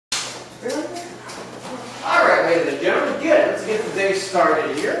ladies and gentlemen. Good. Let's get the day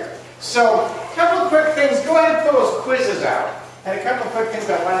started here. So, a couple of quick things. Go ahead and fill those quizzes out. And a couple of quick things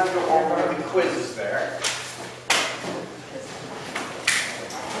I wanted to go over the quizzes there.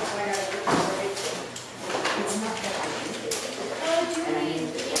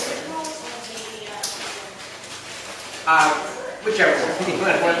 Whichever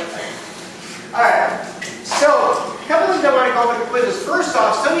one. Alright, so a couple of things I want to go over the quizzes. First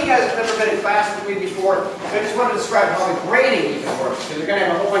off, some of you guys have never been in class with me before, so I just wanted to describe how the grading even works. Because they're going to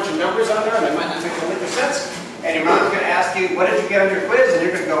have a whole bunch of numbers on there, and they might not make a lick of sense. And your mom's going to ask you, what did you get on your quiz? And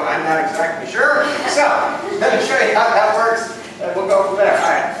you're going to go, I'm not exactly sure. So, let me show you how that works, and we'll go from there.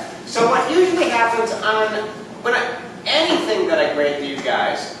 Alright, so what usually happens on anything that I grade to you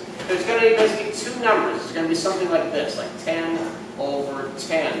guys, there's going to be basically two numbers. It's going to be something like this, like 10 over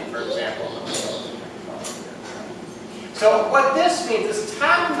 10, for example. So what this means, this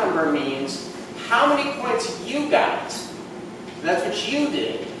top number means how many points you got. That's what you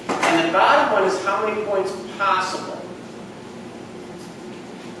did. And the bottom one is how many points possible.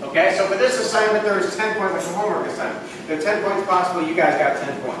 Okay, so for this assignment, there's 10 points, like the homework assignment. There are 10 points possible, you guys got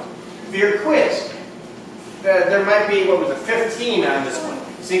 10 points. For your quiz, there might be, 15 on this one.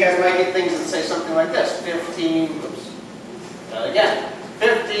 So you guys might get things that say something like this, 15, oops, again,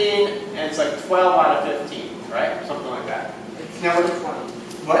 15, and it's like 12 out of 15, right? Something like that. Now,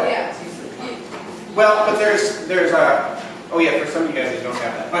 what? Yeah, it's usually 20. Well, but there's oh yeah, for some of you guys, you don't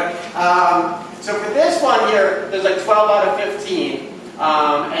have that. But, so for this one here, there's like 12 out of 15,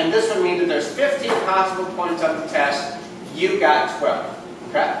 and this one means that there's 15 possible points on the test, you got 12,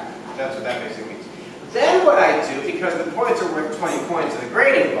 okay? That's what that basically means. Then what I do, because the points are worth 20 points in the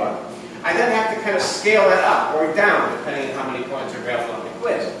grading book, I then have to kind of scale that up or down, depending on how many points are available on the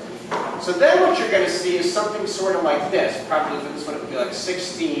quiz. So then what you're going to see is something sort of like this. Probably for this one it would be like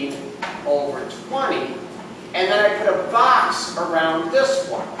 16 over 20. And then I put a box around this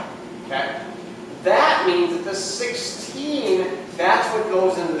one. Okay? That means that the 16, that's what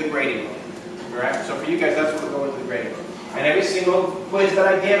goes into the grading book. Correct? So for you guys, that's what will go into the grading book. And every single quiz that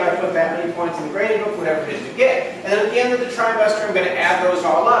I give, I put that many points in the grading book, whatever it is you get. And then at the end of the trimester, I'm going to add those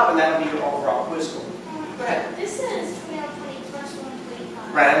all up, and that'll be your overall quiz score. Go ahead. This says 12, 20 plus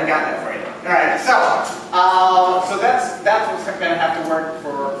 125. Right, I haven't got that for you. All right, so that's what's going to have to work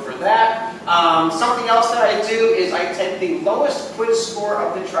for that. Something else that I do is I take the lowest quiz score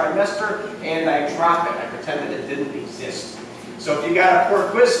of the trimester and I drop it. I pretend that it didn't exist. So if you got a poor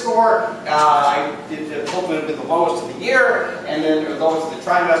quiz score, I did the lowest of the year, and then the lowest of the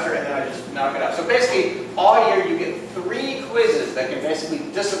trimester, and then I just knock it up. So basically, all year you get 3 quizzes that can basically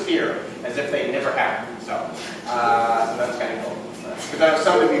disappear as if they never happened. So that's kind of cool. Because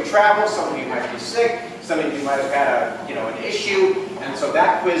some of you travel, some of you might be sick, some of you might have had an issue, and so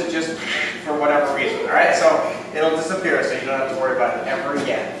that quiz just for whatever reason. All right, so it'll disappear, so you don't have to worry about it ever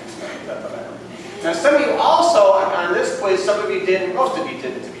again. That's what I know. Now some of you also, on this quiz, some of you did, most of you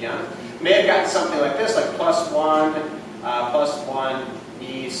didn't to be honest, may have gotten something like this, like +1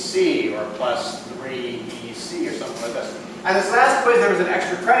 EC, or +3 EC, or something like this. On this last quiz, there was an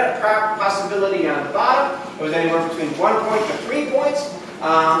extra credit possibility on the bottom. It was anywhere between 1 point to 3 points,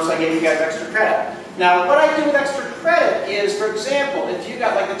 so I gave you guys extra credit. Now, what I do with extra credit is, for example, if you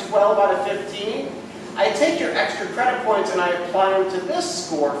got like a 12 out of 15, I take your extra credit points and I apply them to this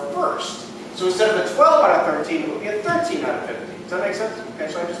score first. So instead of a 12 out of 13, it would be a 13 out of 15. Does that make sense? Okay,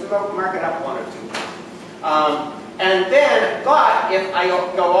 so I just mark it up 1 or 2. And then, but if I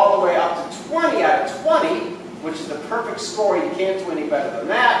go all the way up to 20 out of 20, which is the perfect score, you can't do any better than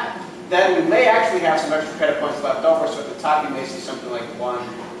that, then you may actually have some extra credit points left over, so at the top you may see something like 1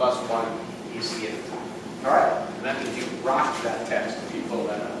 plus 1 EC at the top. Alright? And that means you rocked that test if you pull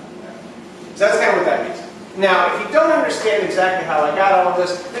that out. So that's kind of what that means. Now, if you don't understand exactly how I got all of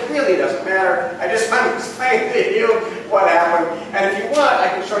this, it really doesn't matter. I just want to explain to you what happened. And if you want, I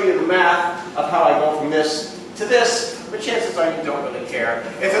can show you the math of how I go from this to this, but chances are you don't really care.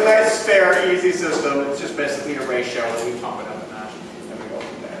 It's a nice, fair, easy system. It's just basically a ratio, and we pump it up a notch, and we go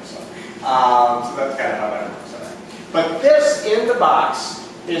from there. So that's kind of how that works. Right. But this in the box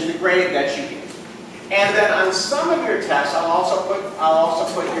is the grade that you get. And then on some of your tests, I'll also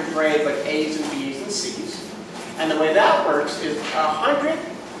put your grades like A's and B's and C's. And the way that works is 100,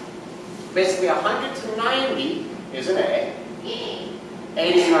 basically 100 to 90 is an A.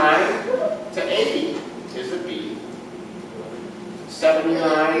 89 to 80 is a B.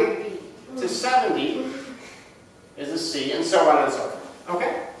 79 to 70 is a C, and so on and so forth.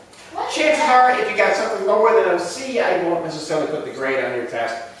 Okay? Chances are, if you got something lower than a C, I won't necessarily put the grade on your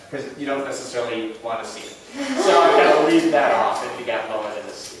test, because you don't necessarily want to see it. So I'm going to leave that off if you got lower than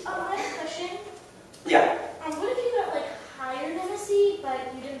a C. I have a question. Yeah. What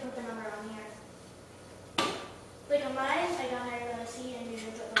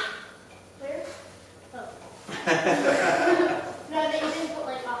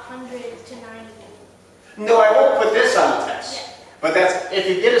No, I won't put this on the test. But that's, if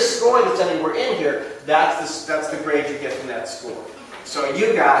you get a score that's anywhere in here, that's the grade you get from that score. So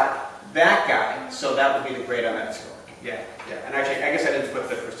you got that guy, so that would be the grade on that score. Yeah, yeah. And actually, I guess I didn't put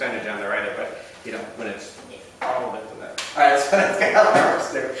the percentage on there either, but you know, when it's all of it to that. All right, so that's kind of how that works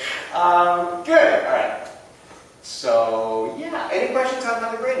there. Good. All right. So yeah, any questions on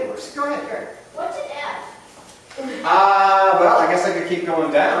how the grading works? Go ahead, Karen. What's an F? Well, I guess I could keep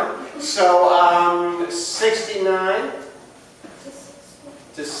going down. So 69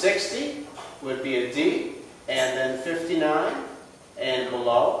 to 60 would be a D, and then 59 and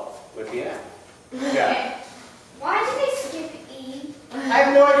below would be an F. Yeah. Why did they skip E? I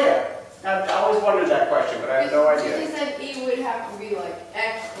have no idea. I've always wondered that question, but I have no idea. Because then E would have to be like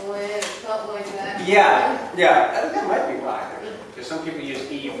excellent or something like that. Yeah, yeah. I think that might be why. Because some people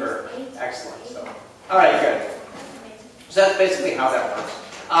use E for excellent. So, all right, good. So that's basically how that works.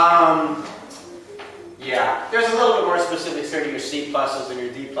 Yeah, there's a little bit more specifics there to your C pluses and your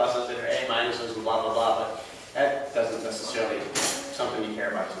D pluses and your A minuses and blah blah blah, but that doesn't necessarily something you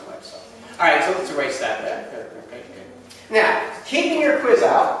care about too much. So, all right, so let's erase that then. Okay, good. Now, keeping your quiz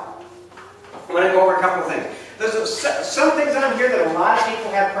out, I'm going to go over a couple of things. There's some things on here that a lot of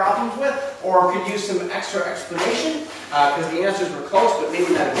people have problems with, or could use some extra explanation because the answers were close, but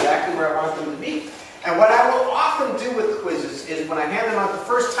maybe not exactly where I want them to be. And what I will often do with quizzes is when I hand them out the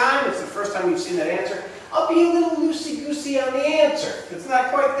first time, it's the first time you've seen that answer, I'll be a little loosey-goosey on the answer. If it's not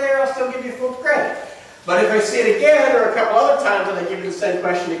quite there, I'll still give you full credit. But if I see it again, or a couple other times, and I give you the same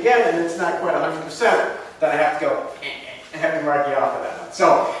question again, and it's not quite 100%, then I have to go, I have to mark you off of that one.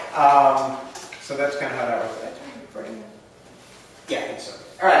 So that's kind of how that works. Yeah, I think so.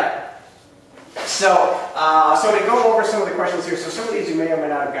 All right. So to go over some of the questions here, so some of these you may or may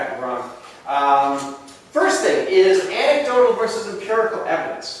not have gotten wrong. First thing is anecdotal versus empirical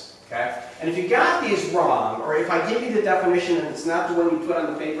evidence. Okay? And if you got these wrong, or if I give you the definition and it's not the one you put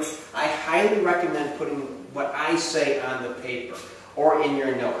on the paper, I highly recommend putting what I say on the paper or in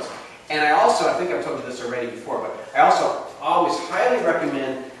your notes. And I also, I think I've told you this already before, but I also always highly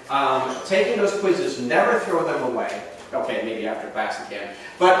recommend taking those quizzes, never throw them away. Okay, maybe after class again,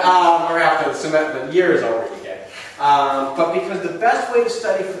 but or after the year is over again. But because the best way to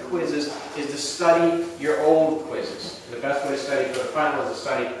study for quizzes is to study your old quizzes. The best way to study for the final is to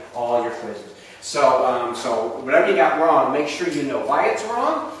study all your quizzes. So, so whatever you got wrong, make sure you know why it's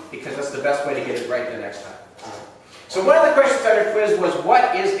wrong, because that's the best way to get it right the next time. So one of the questions on our quiz was,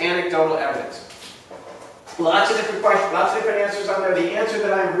 what is anecdotal evidence? Lots of different questions, lots of different answers on there. The answer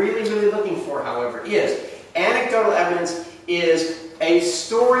that I'm really, really looking for, however, is anecdotal evidence is a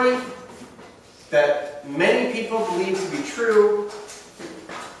story that many people believe to be true,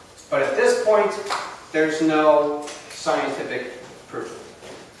 but at this point, there's no scientific proof.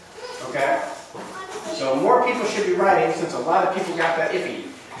 Okay? So more people should be writing, since a lot of people got that iffy.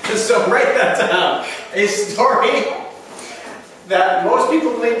 So write that down. A story that most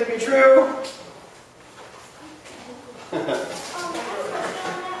people believe to be true.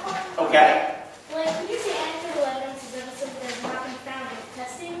 Okay. Like, when you say anecdotal evidence, is that something that's not been found in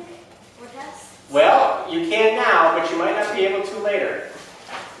testing or tests? Well, you can now, but you might not be able to later.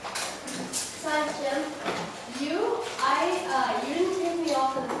 Science Jim, you didn't take me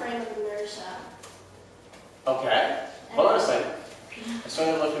off of the frame of the nurse app. Okay. Hold on a second. I still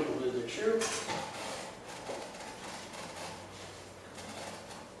have most people believe they're true.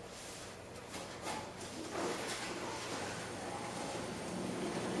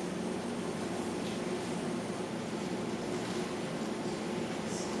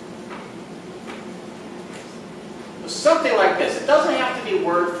 Something like this. It doesn't have to be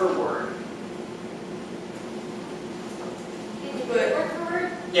word for word. Word for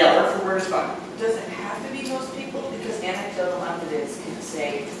word? Yeah, word for word is fine. Does it have to be most people? Because anecdotal evidence can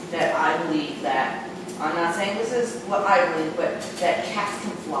say that I believe that, I'm not saying this is what I believe, but that cats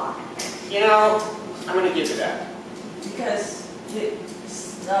can fly. You know, I'm going to give you that. Because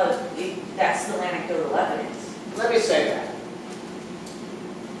that's still anecdotal evidence. Let me say that.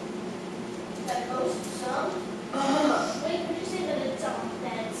 That goes to some? Wait, could you say that it's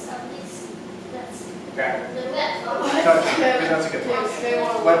at least, that's Okay. the best? That's a good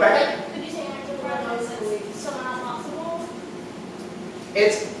one. What back? Like, could you say anecdotal evidence is somehow possible?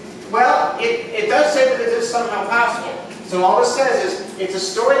 It does say that it is somehow possible. So all this says is, it's a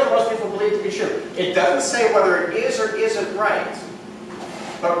story that most people believe to be true. It doesn't say whether it is or isn't right.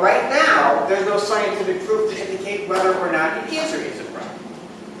 But right now, there's no scientific proof to indicate whether or not it is or isn't right.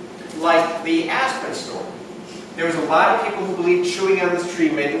 Like the aspirin story. There was a lot of people who believed chewing on this tree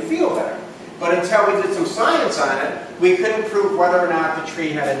made them feel better. But until we did some science on it, we couldn't prove whether or not the tree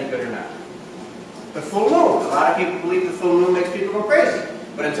had any good or not. The full moon. A lot of people believe the full moon makes people go crazy.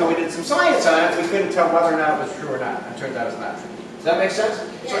 But until we did some science on it, we couldn't tell whether or not it was true or not. It turns out it's not true. Does that make sense?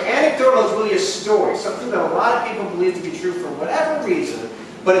 So anecdotal is really a story, something that a lot of people believe to be true for whatever reason.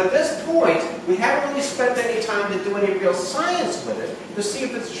 But at this point, we haven't really spent any time to do any real science with it to see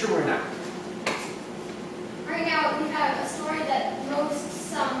if it's true or not. Right now, we have a story that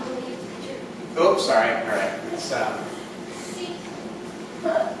some believe to be true. Oops, sorry. All right. It's, See?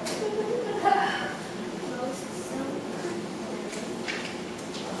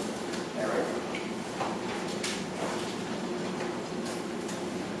 there we go.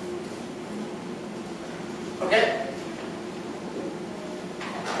 Okay?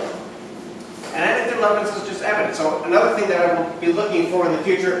 And anecdotal evidence is just evidence. So another thing that I will be looking for in the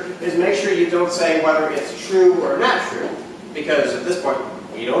future is make sure you don't say whether it's true or not true, because at this point,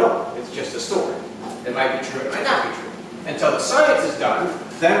 we don't know. It's just a story. It might be true, it might not be true. Until the science is done,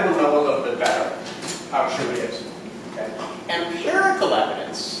 then we'll know a little bit better how true it is. Okay? Empirical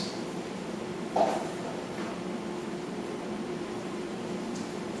evidence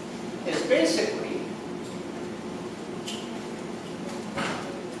is basically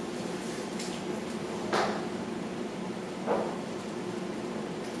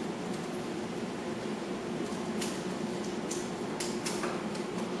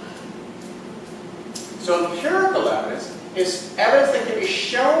empirical evidence is evidence that can be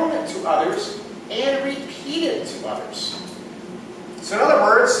shown to others and repeated to others. So in other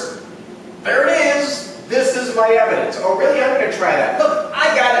words, there it is. This is my evidence. Oh, really? I'm going to try that. Look,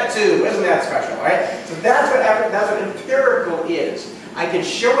 I got it too. Isn't that special, right? So that's what empirical is. I can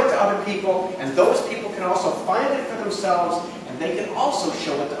show it to other people, and those people can also find it for themselves, and they can also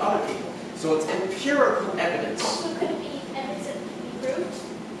show it to other people. So it's empirical evidence. Also, could it be evidence that can be proved?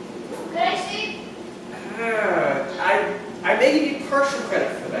 Could I see? I may give you partial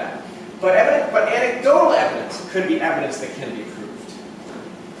credit for that, but anecdotal evidence could be evidence that can be proved.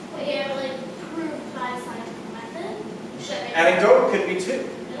 But yeah, but like proved by a scientific method? Anecdotal could be too.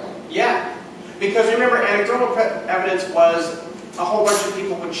 Really? Yeah, because remember, anecdotal evidence was a whole bunch of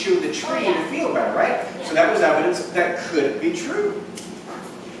people would chew the tree to feel better, right? Yeah. So that was evidence that could be true.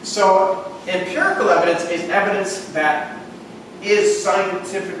 So empirical evidence is evidence that is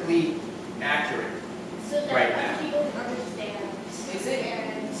scientifically accurate. So that Right other now. people can understand Is it?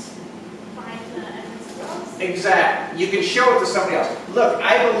 and find the evidence themselves? Exactly. You can show it to somebody else. Look,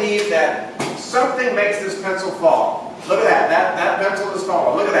 I believe that something makes this pencil fall. Look at that. That pencil is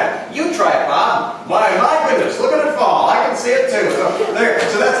falling. Look at that. You try it, Bob. My goodness, look at it fall. I can see it too. So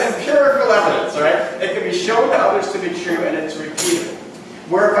that's empirical evidence, all right? It can be shown to others to be true, and it's repeatable.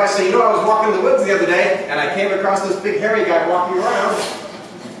 Where if I say, I was walking in the woods the other day, and I came across this big hairy guy walking around,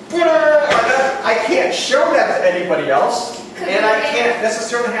 I can't show that to anybody else, and I can't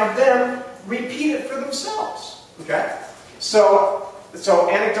necessarily have them repeat it for themselves. Okay? So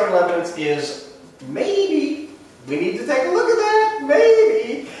anecdotal evidence is maybe, we need to take a look at that,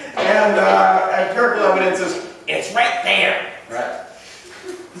 maybe, and empirical evidence is, it's right there. Right?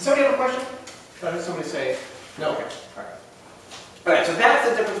 Does somebody have a question? Did somebody say, no? Okay. All right. All right, so that's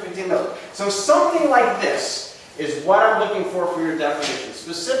the difference between those. So something like this is what I'm looking for your definition.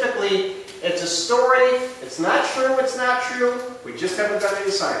 Specifically, it's a story, it's not true, it's not true, we just haven't done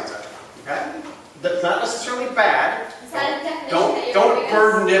any science on it. Okay? That's not necessarily bad. Is that a definition Don't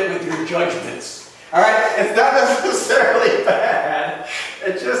burden it with your judgments. Alright? It's not necessarily bad.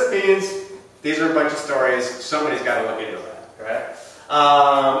 It just means these are a bunch of stories, somebody's got to look into that. Right?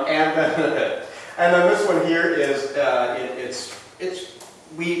 And then this one here is a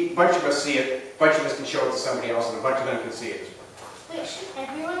bunch of us see it, a bunch of us can show it to somebody else, and a bunch of them can see it. Wait, should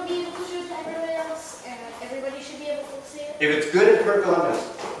everyone be able to show it to everybody else? And everybody should be able to see it? If it's good empirical evidence,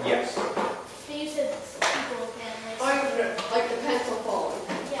 yes. But you said people can, Like the pencil falling.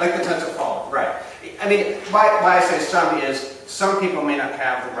 yeah. Like the pencil falling, right. I mean, why I say some is, some people may not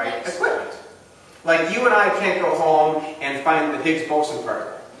have the right equipment. Like you and I can't go home and find the Higgs boson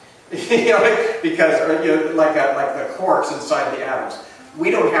particle. Because, like the quarks inside the atoms.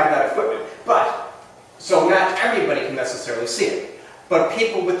 We don't have that equipment. So not everybody can necessarily see it. But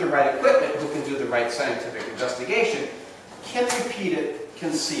people with the right equipment who can do the right scientific investigation can repeat it,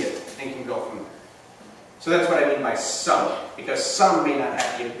 can see it, and can go from there. So that's what I mean by some, because some may not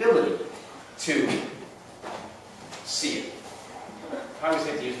have the ability to see it. I always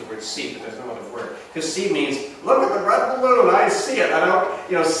hate to use the word see, but there's no other word. Because see means, look at the red balloon, I see it. I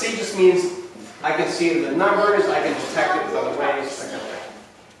don't, see just means I can see it in the numbers, I can detect it in other ways, that kind of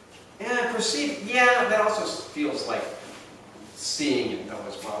thing. And perceive, that also feels like seeing it though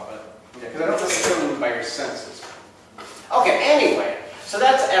as well, but because I don't necessarily mean by your senses. Okay, anyway, so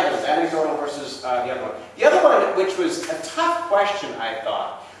that's evidence. anexonal versus the other one. The other one, which was a tough question, I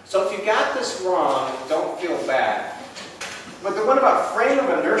thought. So if you got this wrong, don't feel bad. But the one about frame of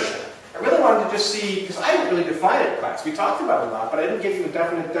inertia, I really wanted to just see, because I didn't really define it in class. We talked about it a lot, but I didn't give you a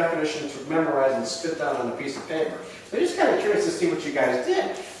definite definition to memorize and spit down on a piece of paper. So I'm just kind of curious to see what you guys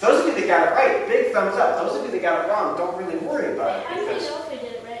did. Those of you that got it right, big thumbs up. Those of you that got it wrong, don't really worry about it. How do we know if we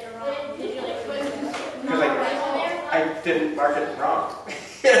did it right or wrong? Did you like put Because there? I didn't mark it wrong.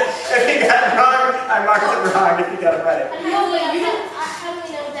 If you got it wrong, I marked it wrong. If you got it right. How do we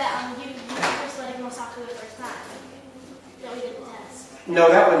know that you first let him go soccer the first time? That we did the test. No,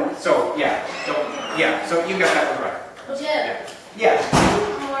 that one. So yeah, so you got that one right. Legit. Yeah.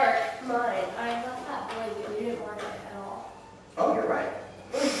 Mark mine. I left that blank, but you didn't mark it at all. Oh, you're right.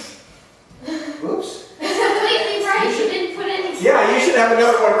 Oops. Completely right. You didn't put any. Yeah, you should have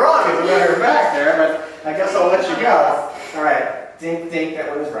another one wrong as a matter of fact there, but I guess I'll let you go. All right. Dink, dink, that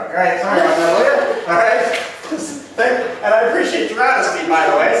one is wrong. All right, sorry about that later. All right. And I appreciate your honesty, by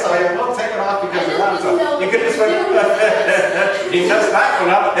the way, so I won't take it off because you're honest. You could just went, he messed that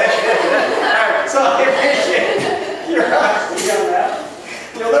one up. All right, so I appreciate your honesty on that.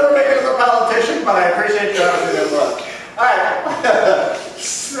 You'll never make it as a politician, but I appreciate your honesty as well.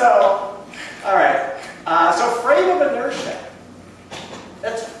 All right. So frame of inertia.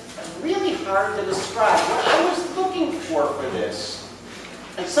 That's really hard to describe. What I was looking for this,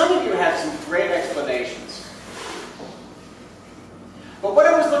 and some of you had some great explanations. But what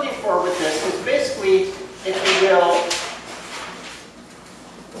I was looking for with this is basically, if you will,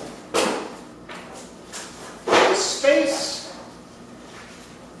 the space.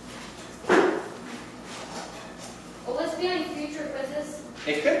 Will this be on future quizzes?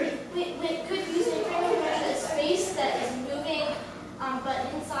 It could be. Wait, could you say frame of inertia is space that is moving, but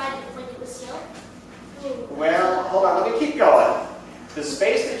inside it's like it was still? Well, hold on, let me keep going. The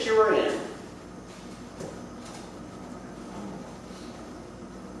space that you were in,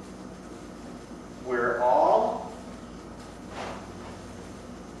 where all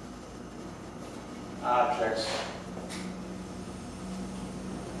objects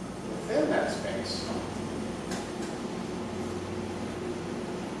within that space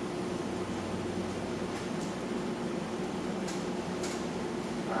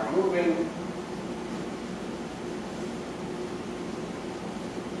are moving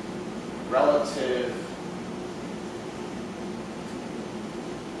relative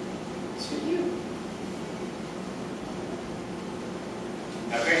to you.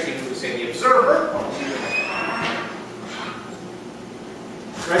 Now, basically, we would say the observer.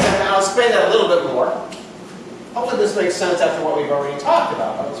 Right, and I'll explain that a little bit more. Hopefully, this makes sense after what we've already talked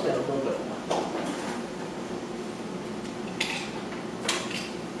about. I'll explain a little bit more.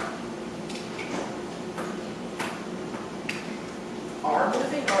 Are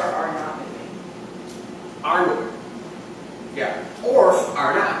moving or are not moving? Are moving. Yeah. Or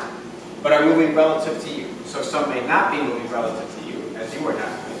are not. But are moving relative to you. So some may not be moving relative to you, as you are not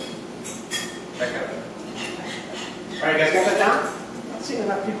moving. That kind of thing. Alright, you guys got that down? I'm not seeing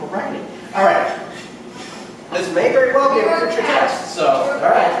enough people writing. Alright. This may very well be a future test. So, alright,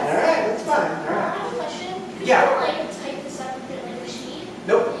 that's fine. I Alright. have a question. Yeah. Could you type this up and put it like a sheet?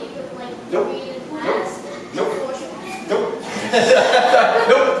 Nope. You could Nope. read in class? Nope. Nope.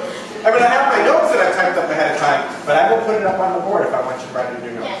 Nope. I mean, I have my notes that I typed up ahead of time, but I will put it up on the board if I want you to write it in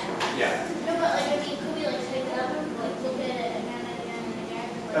your notes. Yeah. No, but like, I mean, could we like type it up and like look at it again and again and again?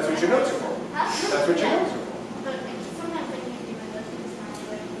 Like, That's what your notes are for. Huh? That's what your notes are for. But like, sometimes I can't do my notes because it's not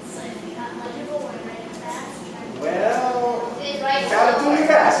like it's like not legible when I write it fast. Well, It writes you gotta do your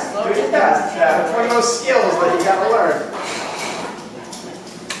best. Do your best. Yeah, it's one of those skills that you gotta learn.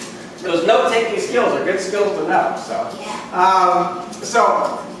 Those note-taking skills are good skills to know. So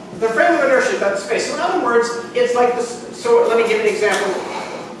the frame of inertia is that space. So in other words, it's like this. So let me give you an example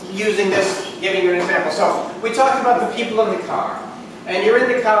using this, giving you an example. So we talked about the people in the car. And you're in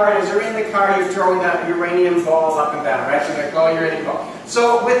the car, and as you're in the car, you're throwing that uranium ball up and down, right? So they call uranium ball.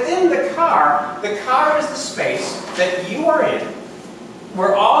 So within the car is the space that you are in,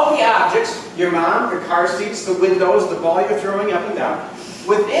 where all the objects, your mom, your car seats, the windows, the ball you're throwing up and down,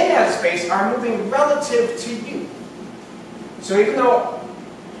 within that space are moving relative to you. So even though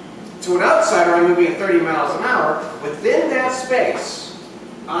to an outsider I'm moving at 30 miles an hour, within that space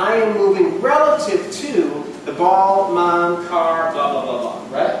I am moving relative to the ball, mom, car, blah, blah, blah,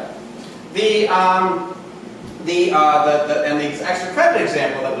 blah, right? And the extra credit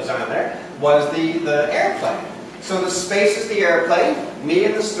example that was on there was the airplane. So the space is the airplane, me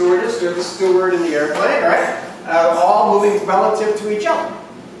and the stewardess, or the steward and the airplane, right? All moving relative to each other.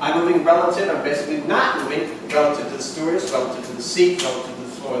 I'm moving relative, I'm basically not moving relative to the stewardess, relative to the seat, relative to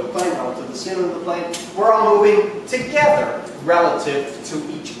the floor of the plane, relative to the ceiling of the plane. We're all moving together relative to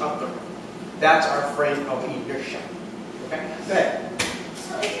each other. That's our frame of inertia. Okay? Go ahead.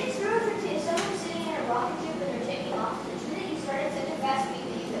 So if someone's sitting in a rocket ship and they're taking off, shouldn't you start at such a fast speed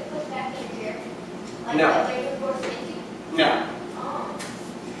that you get pushed back in your chair? Like No. what they're forced into? No. Oh.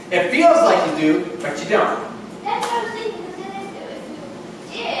 It feels like you do, but you don't. That's what I was thinking, because then if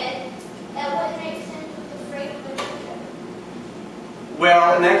you did, that wouldn't make sense with the frame of inertia.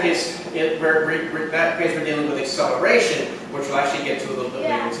 Well, in that case, we're dealing with acceleration, which we'll actually get to a little bit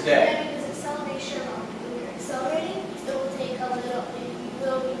later today. Yeah, because acceleration, when you're accelerating, it will take a little, you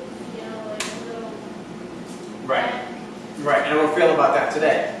will be, like a little. Right. Right, and we'll feel about that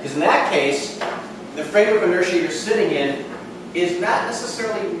today. Because in that case, the frame of inertia you're sitting in is not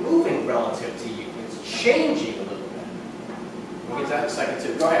necessarily moving relative to you. It's changing a little bit. We'll get to that in a second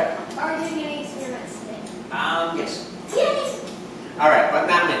too. Go ahead. Are we doing any experiments today? Yes. Yes! All right, but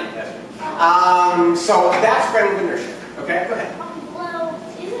not many. That's right. So that's frame of inertia. Okay, go ahead. Well,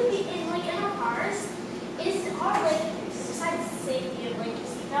 like in our cars, besides the safety of like the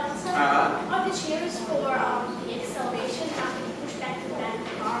seatbelt and stuff, are the chairs for the acceleration not being pushed back to the back of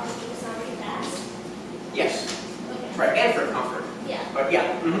the car when you accelerate fast? Yes. Okay. Right, and for comfort. Yeah. But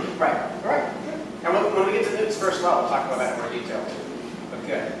yeah, right, right. And when we get to Newton's first law, we'll talk about that in more detail too. But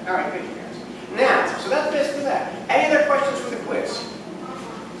good. All right, good, you guys. Now, so that's basically that. Any other questions for the quiz?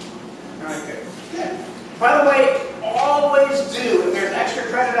 All right, good. Good. By the way, always do, if there's extra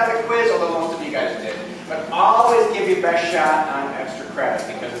credit on the quiz, although most of you guys did, but always give your best shot on extra credit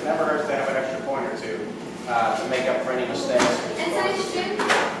because it never hurts to have an extra point or two to make up for any mistakes. And so Jim,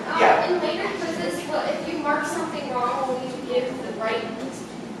 Yeah. in later quizzes, if you mark something wrong, will you give the right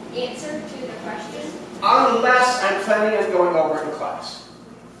answer to the question? Unless I'm planning on going over it in class.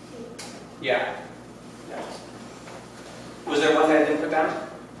 Yeah. Yeah. Was there one that I didn't put down?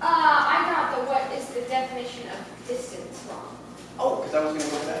 I got the what is the definition of distance wrong. Oh, because I was going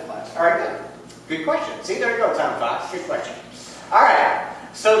to go to that class. All right, good. Good question. See, there you go, Tom Fox. Good question. All right.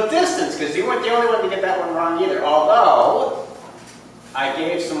 So distance, because you weren't the only one to get that one wrong either. Although, I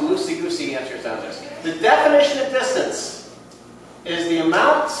gave some loosey-goosey answers on this. The definition of distance is the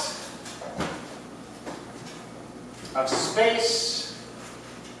amount of space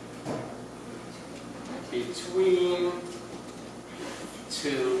between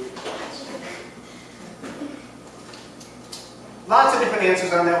two points. Lots of different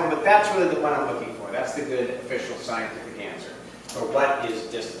answers on that one, but that's really the one I'm looking for. That's the good official scientific answer. For what is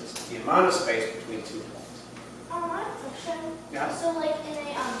distance? The amount of space between 2 points. I have a question. Yeah? So like in a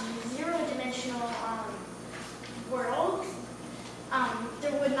zero-dimensional world,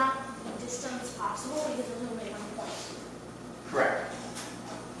 there would not be distance possible because there's only 1 point. Correct.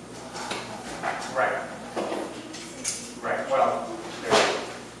 Right. Right. Well, there's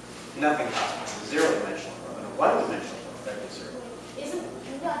nothing possible in a zero-dimensional world. In a one-dimensional world, there is zero.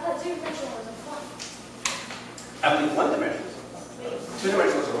 No, I thought zero-dimensional was a point. I believe one-dimensional is a point. Wait.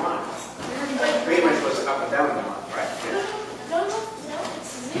 Two-dimensional is a line. Three-dimensional is up and down the line, right? Yeah. No, it's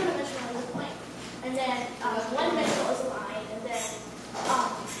zero-dimensional is a point. And then one-dimensional is a line, and then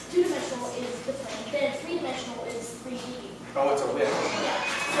two-dimensional is the plane. Then three-dimensional is 3D. Oh, it's a width. Yeah.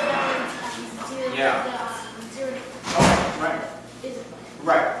 So that means zero. Yeah. The zero Oh, right. is a plane.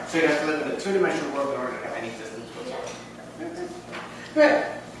 Right. So you have to live in a two-dimensional world in order to have any distance whatsoever. Yeah. Good.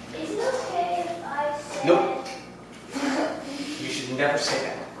 Is it okay if I say? Nope. You should never say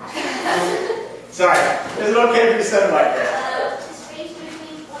that. Sorry. Is it okay if you said it like that? Space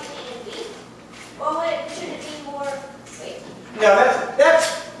between point A and B. Or wait, should it be more? Wait. No, that's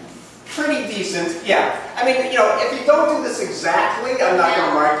pretty decent. Yeah. I mean, if you don't do this exactly, I'm not going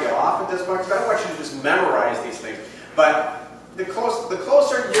to mark you off at this point because I don't want you to just memorize these things. But the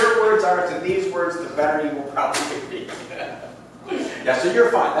closer your words are to these words, the better you will probably be. Yeah, so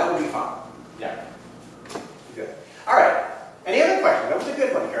you're fine. That would be fine. Yeah. Good. All right. Any other questions? That was a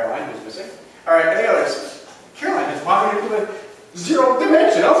good one, Caroline, who's missing. All right, any others? Caroline has wanted to do a zero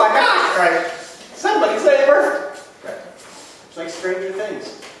dimension. Oh my gosh! All right. Somebody say perfect. Okay. It's like Stranger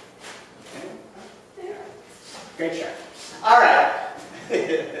Things. Okay. Great shot. All right.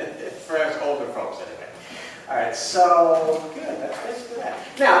 For us older folks, anyway. All right, so good. That's basically that.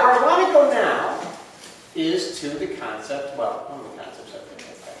 Now, where I want to go now is to the concept, well, one of the concepts I've been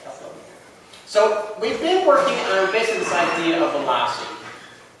back up over here. So we've been working on basically this idea of velocity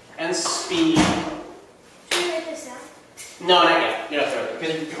and speed. Should we write this down? No, not yet.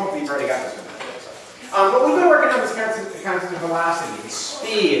 Because hopefully you've already got this one. But we've been working on this concept of velocity, and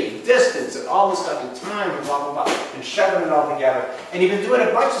speed, and distance, and all this stuff, and time, and blah, blah, blah, and shoving it all together. And you've been doing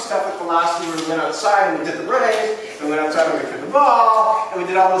a bunch of stuff with velocity where we went outside and we did the race, and we went outside and we threw the ball, and we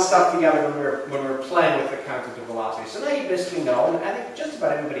did all this stuff together when we were playing with the concept of velocity. So now you basically know, and I think just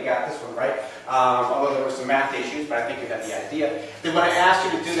about everybody got this one right, although there were some math issues, but I think you had the idea. Then when I asked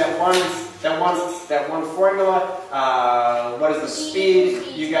you to do that one formula, what is the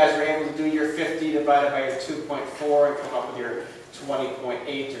speed? You guys were able to do your 50 divided by your 2.4 and come up with your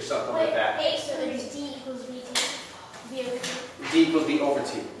 20.8 or something like that. 8, so there's D equals V over T. D equals V over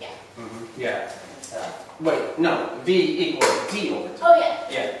T. Yeah. Yeah. Wait, no. V equals D over T. Oh,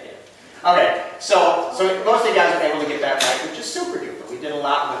 yeah. Yeah. Okay, so most of you guys were able to get that right, which is super duper. We did a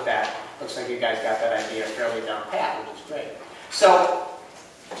lot with that. Looks like you guys got that idea fairly down pat, which is great. So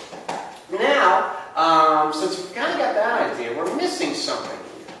now, since we've kind of got that idea, we're missing something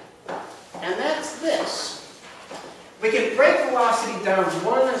here, and that's this. We can break velocity down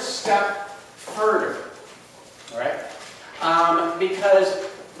one step further, all right? Because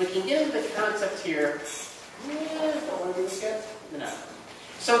we can get into the concept here. Don't want to do this yet? No.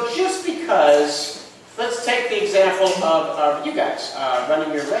 So just because, let's take the example of you guys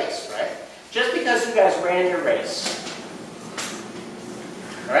running your race, right? Just because you guys ran your race,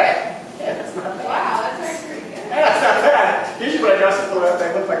 all right? Yeah, that's not bad. Wow, that's actually pretty good. Yeah, that's not bad. Usually when I dress up like that,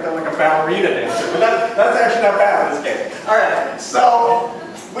 they look like they're like a ballerina dancer, but that's actually not bad in this case. All right, so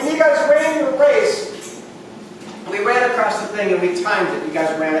when you guys ran your race, we ran across the thing and we timed it. You guys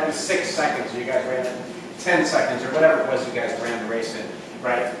ran it in 6 seconds, or you guys ran it in 10 seconds, or whatever it was you guys ran the race in,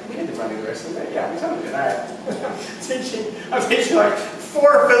 right? We didn't run the race in, right? Yeah, we totally did. All right. I'm teaching like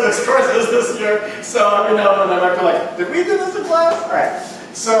 4 physics courses this year, so you know, and I might be like, did we do this in class? All right.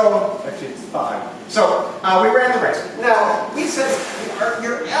 So, actually it's 5. So, we ran the race. Now, we said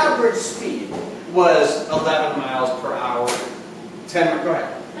your average speed was 11 miles per hour, 10, go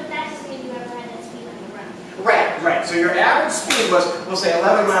ahead. But that doesn't mean you ever had that speed on the run. Right. So your average speed was, we'll say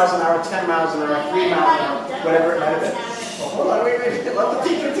 11 miles an hour, 10 miles an hour, 3 miles an hour, whatever it might have been. Well, hold on, wait. Let the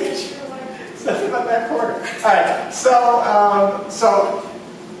teacher teach. It's nothing about that quarter. All right, so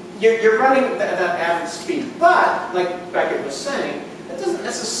you're running that average speed, but, like Beckett was saying, that doesn't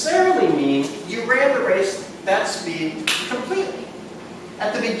necessarily mean you ran the race that speed completely.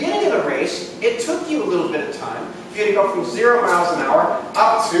 At the beginning of the race, it took you a little bit of time for you to go from 0 miles an hour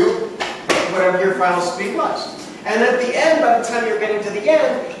up to whatever your final speed was. And at the end, by the time you're getting to the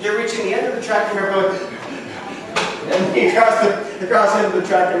end, you're reaching the end of the track and you're going, and you cross into the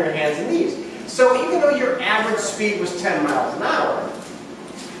track on your hands and knees. So even though your average speed was 10 miles an hour,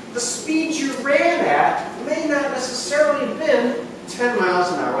 the speed you ran at may not necessarily have been 10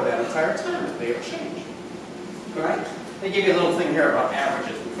 miles an hour that entire time. It may have changed. All right? Let me give you a little thing here about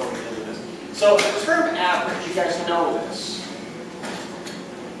averages before we get into this. So the term average, you guys know this.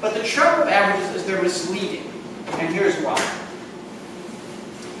 But the trouble with averages is they're misleading. And here's why.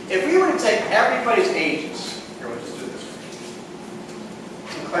 If we were to take everybody's ages, here, we'll just do this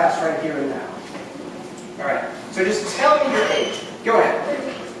in class right here and now. All right. So just tell me your age. Go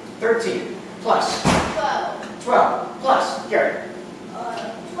ahead. 13 plus 12. 12 plus Gary.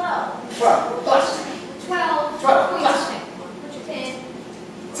 12. 12 plus 12. 12 plus 10.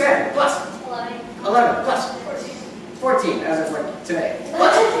 10 plus 11. 11 plus 14. 14 as of like today.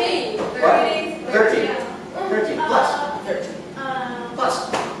 13. What? 13. 13 plus 13 plus.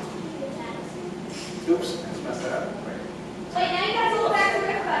 Oops, I just messed that up. Wait, now you guys go back to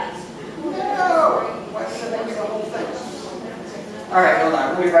everybody's. No! Why did I make the whole thing? All right, hold on.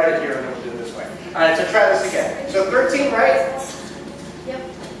 Let me write it here and we'll do it this way. All right, so try this again. So 13, right? Yep.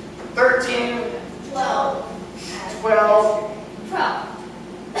 13, 12. 12, 12.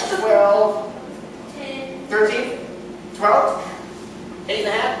 12, 10. 13, 12, 8 and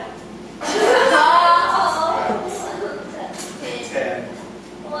a half, 10.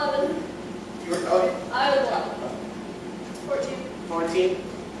 11. You were, oh, I was 11. 14. 14.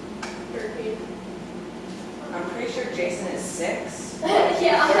 13. I'm pretty sure Jason is 6.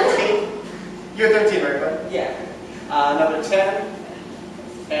 Yeah. 13. You're 13, right, bud? Yeah. Another 10.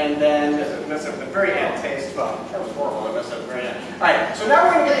 And then, that's at the very end, taste 12. That was horrible. I messed up at the very end. All right, so now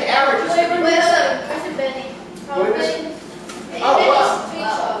we're going to get the averages. Wait, hold on. Where's Benny? What is it? Benny. Oh,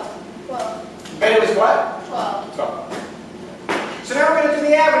 12. Benny was what? 12. 12. So now we're going to do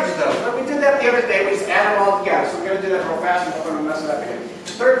the averages, though. When we did that the other day, we just add them all together. So we're going to do that real fast and we're going to mess it up again.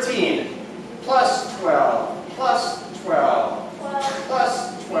 13 plus 12 plus 12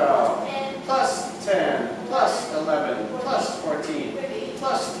 plus 12 plus 10 plus 11 plus 14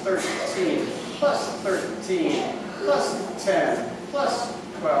 plus 13 plus 13 plus 10 plus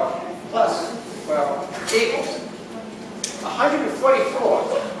 12 plus 12 equals 144.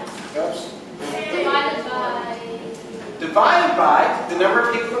 Oops. Divided by the number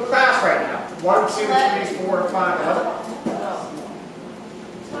of people in class right now. 1, 2, 3, 4, 5, 11.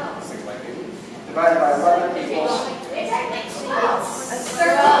 divided by 11 equals. It's actually 12. That's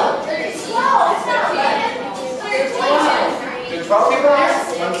 12. It's 12. It's not 13. There's 12 people here?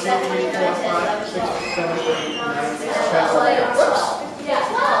 1, 2, 3, 4, 5, 6, 7, 8, 9, 10, 11. Whoops. Yeah,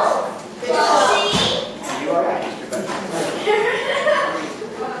 12. 12. You are right, Mr. Benjamin.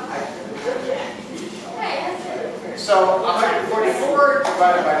 So 144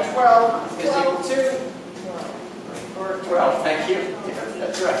 divided by 12 is equal to 12. Thank you.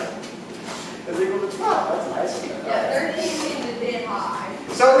 That's right. Is equal to 12. That's nice. Yeah, 13 seems a bit high.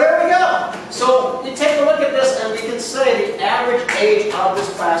 So there we go. So we take a look at this and we can say the average age of this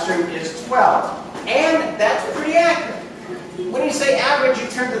classroom is 12. And that's pretty accurate. When you say average, you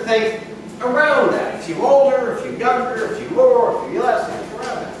tend to think around that. If you're older, if you're younger, if you're more, if you're less, if you're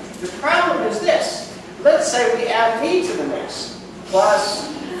around that. The problem is this. Let's say we add me to the mix. Plus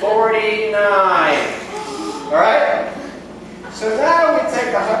 49. All right? So now we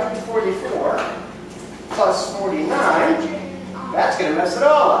take 144 plus 49. That's going to mess it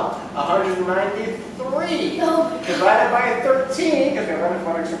all up. 193 divided by 13, because we're running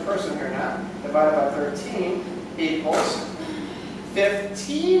one extra person here now, divided by 13 equals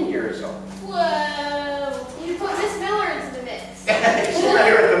 15 years old. Whoa! You put Miss Miller into the mix. She's not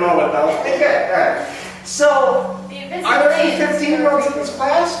here at the moment, though. Okay, all right. So, are there any 15-year-olds in this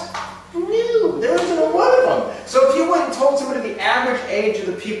class? No, there isn't one of them. So if you went and told somebody the average age of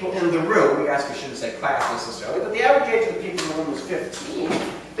the people in the room, we actually shouldn't say class necessarily, but the average age of the people in the room is 15,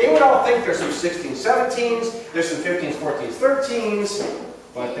 they would all think there's some 16s, 17s, there's some 15s, 14s, 13s,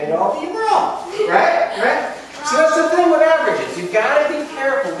 but they'd all be wrong, right? Right? So that's the thing with averages. You've got to be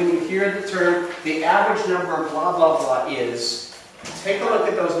careful when you hear the term, the average number of blah, blah, blah is. Take a look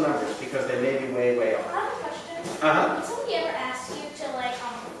at those numbers because they may be way, way I off. have a question. Uh-huh. Did somebody ever ask you to like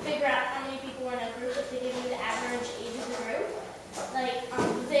figure out how many people were in a group if they give you the average age of the group? Like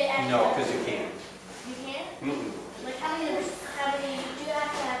they actually. No, because you can't. You can't. Mm-mm. Like how many? Do you have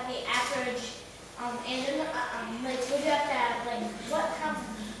to have the average? And then like would you have to have like what?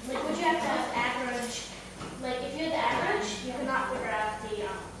 Like would you have to have average? Like if you had the average, you could not figure out the.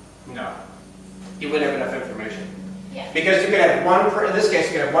 No. You wouldn't have enough information. Yeah. Because you could have in this case,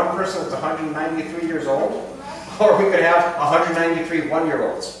 you could have one person that's 193 years old, or we could have 193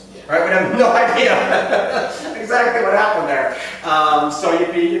 one-year-olds. Right? We'd have no idea exactly what happened there. So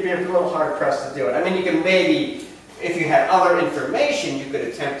you'd be a little hard pressed to do it. I mean, you can maybe, if you had other information, you could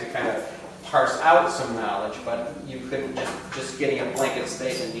attempt to kind of parse out some knowledge, but you couldn't just getting a blanket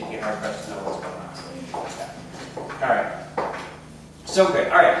statement, you'd be hard pressed to know what's going on. All right. So good.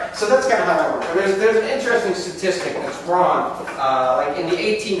 All right. So that's kind of how that works. There's an interesting statistic that's wrong. Like in the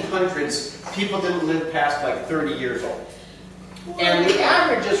 1800s, people didn't live past like 30 years old. And the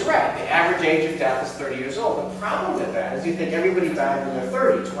average is right. The average age of death is 30 years old. The problem with that is you think everybody died when they're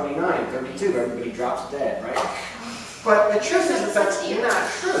 30, 29, 32. Everybody drops dead, right? But the truth is that that's not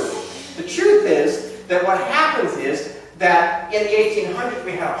true. The truth is that what happens is that in the 1800s,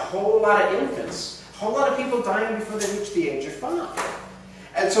 we had a whole lot of infants. A whole lot of people dying before they reached the age of 5.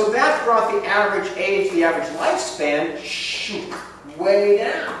 And so that brought the average age, the average lifespan, way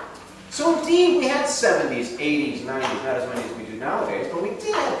down. So indeed, we had 70s, 80s, 90s, not as many as we do nowadays, but we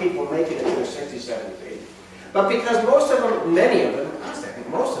did have people making it to their 60s, 70s, 80s. But because most of them, many of them, honestly, I think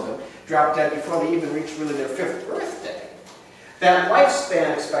most of them, dropped dead before they even reached really their 5th birthday, that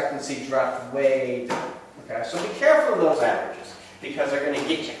lifespan expectancy dropped way down. Okay? So be careful of those averages, because they're going to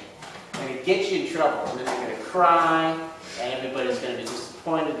get you. They're going to get you in trouble, and then you're going to cry, and everybody's going to be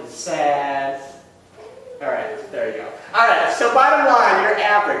disappointed and sad. All right, there you go. All right, so bottom line, your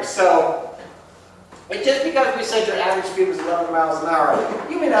average. So just because we said your average speed was 11 miles an hour,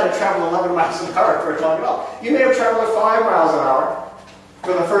 you may not have traveled 11 miles an hour very long at all. You may have traveled at 5 miles an hour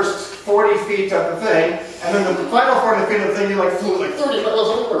for the first 40 feet of the thing, and then the final 40 feet of the thing, you like flew like 30 miles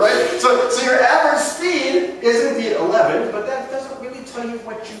over, right? So your average speed is indeed 11, but that doesn't really tell you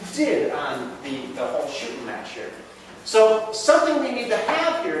what you did on the whole shooting match here. So something we need to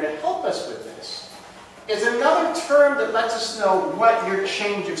have here to help us with this is another term that lets us know what your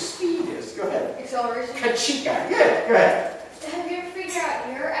change of speed is. Go ahead. Acceleration. Kachika. Good. Go ahead. Have you ever figured out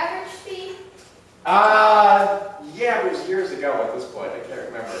your average speed? Yeah, it was years ago at this point. I can't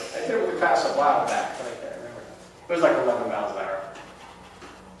remember. I did it with the class a while back, but I can't remember. It was like 11 miles an hour.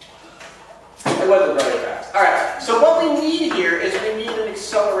 It wasn't very fast. All right. So what we need here is we need an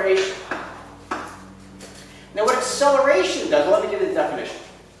acceleration. Now, what acceleration does? Let me give you the definition.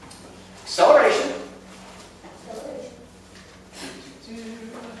 Acceleration.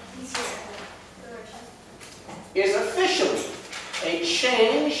 Is officially a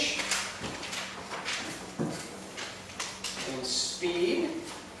change in speed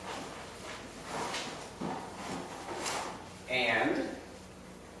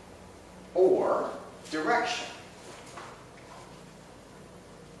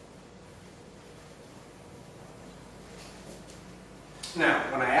Now,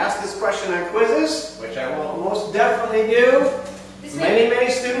 when I ask this question on quizzes, which I will most definitely do, many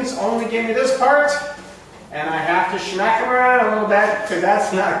students only give me this part, and I have to smack them around a little bit because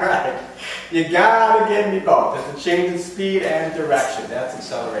that's not right. You gotta give me both. It's a change in speed and direction. That's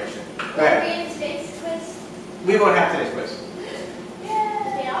acceleration. Go ahead. Will we in today's quiz? We won't have today's quiz.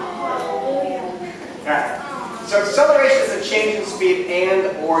 Hallelujah. Alright. So acceleration is a change in speed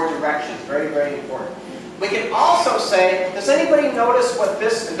and or direction. Very, very important. We can also say, does anybody notice what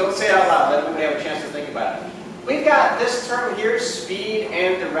this, and don't say it out loud, let everybody have a chance to think about it. We've got this term here, speed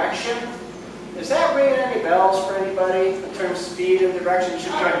and direction. Is that ringing any bells for anybody? The term speed and direction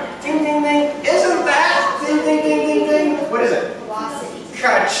should go ding, ding, ding. Isn't that ding, ding, ding, ding, ding? What is it? Velocity.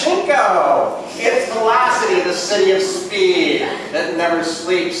 Kachinko! It's velocity, the city of speed that never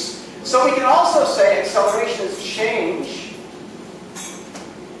sleeps. So we can also say acceleration is change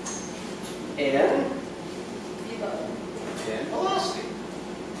in velocity.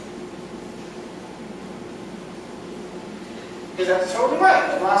 Because that's totally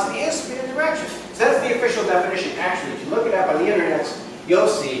right. Velocity is speed and direction. So that's the official definition. Actually, if you look it up on the internet, you'll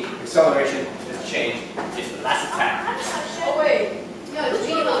see acceleration is change in velocity. Oh wait. No, it's Which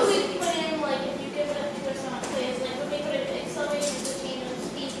one would velocity. we put in, like, if you give it up to us on a quiz, like, would we put it acceleration as a change of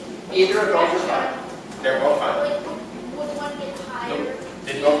speed? Either of those are fine. They're both fine. Like, would one get higher?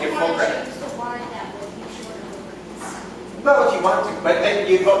 They both get full credit. Choose the one that would be shorter words. Well, if you want to, but then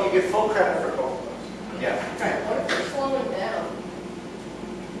you get full credit for both of those. Yeah. Right. What if they're slowing down?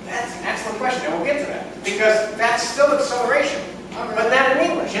 That's an excellent question, and we'll get to that. Because that's still acceleration. But not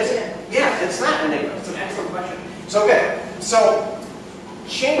in English, is it? Yeah, it's not in English. It's an excellent question. So, okay. So,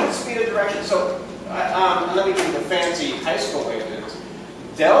 change the speed of direction. So, let me give you the fancy high school way to do this.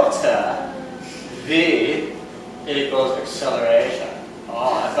 Delta V equals acceleration.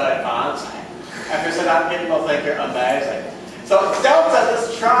 Oh, that's what I found. After said that, people think you're amazing. So delta,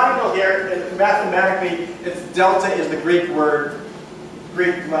 this triangle here, mathematically, it's delta is the Greek word,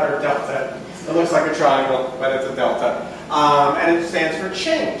 Greek letter delta. It looks like a triangle, but it's a delta. And it stands for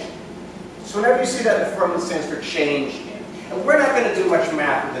change. So whenever you see that in the form, it stands for change in. And we're not going to do much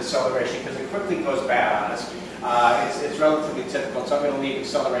math with acceleration because it quickly goes bad on us. It's relatively typical, so I'm going to leave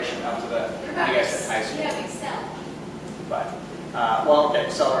acceleration up to the, I guess, at high school. Yeah, Excel. But, well, okay,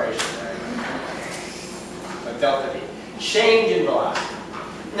 acceleration. But delta V. Change in velocity.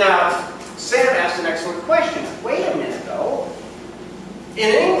 Now, Sam asked an excellent question. Wait a minute, though. In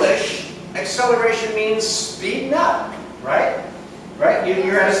English, acceleration means speeding up, right? Right?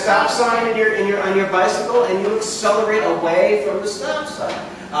 You're at a stop sign and you're on your bicycle and you accelerate away from the stop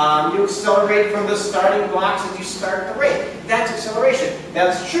sign. You accelerate from the starting blocks as you start the race. That's acceleration.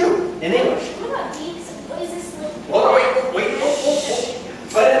 That's true in English. What about these? What is this? Like, Well, wait.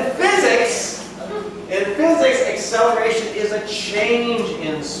 But in physics, acceleration is a change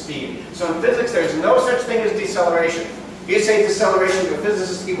in speed. So in physics, there's no such thing as deceleration. If you say deceleration to a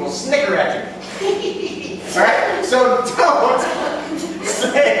physicist, he will snicker at you. Alright? So don't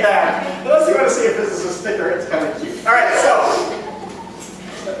say that. Unless you want to see a physicist snicker, it's kind of cute. Alright,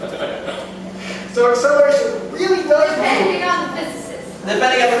 so acceleration really does Depending on the physicist.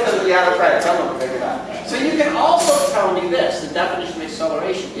 depending on the physics, yeah, that's right. Some of them figure it out. So you can also tell me this. The definition of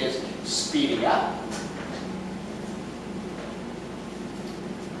acceleration is speeding up.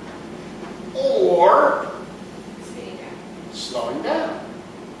 Or Speeding down. slowing down.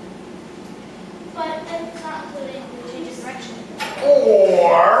 but it's not including the change of direction.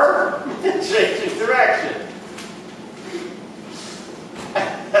 Or changing direction.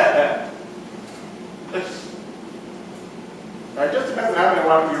 Alright, just depends on how many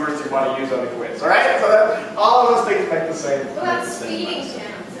one viewers you want to use on the quiz. Alright? So that, all of those things make the same. What about make the same speeding sense.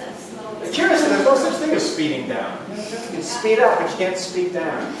 down? Is that slow? Curiously, there's no such thing as speeding down. You can speed up, but you can't speed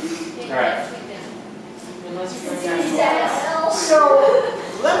down. Alright. Unless you're going down. So,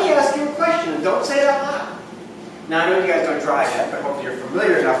 let me ask you a question. Don't say it out loud. Now, I know you guys don't drive yet, but hopefully you're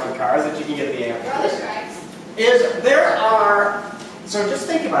familiar enough with cars that you can get the answer. Brother drives. So just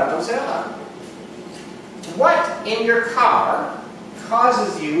think about it, don't say it out loud. What in your car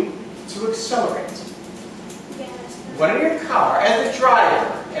causes you to accelerate? Yeah, that's What in your car, as the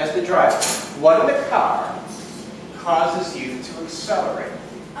driver, what in the car causes you to accelerate?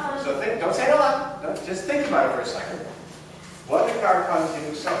 So don't say it out loud. Just think about it for a second. What in the car causes you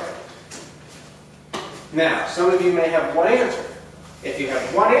to accelerate? Now, some of you may have one answer. If you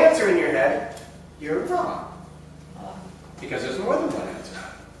have one answer in your head, you're wrong. Because there's more than one answer.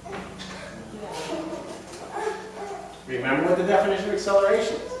 Remember what the definition of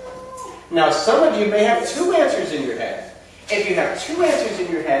acceleration is. Now, some of you may have two answers in your head. If you have two answers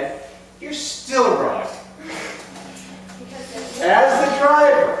in your head, you're still wrong. Because there's As the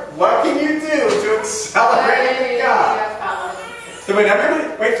driver, what can you do to accelerate the car? So wait,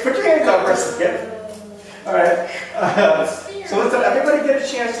 everybody, wait, put your hands up for a second. All right. So let's let everybody get a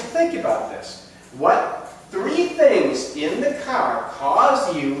chance to think about this. What 3 things in the car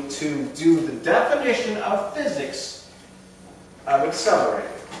cause you to do the definition of physics of accelerating?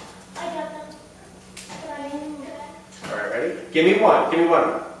 I got them. But I didn't do that. All right, ready? Give me one. Give me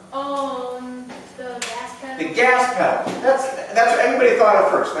one. The gas pedal. The gas pedal. That's what everybody thought of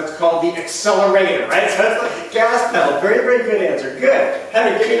first. That's called the accelerator, right? So that's the gas pedal. Very, very good answer. Good.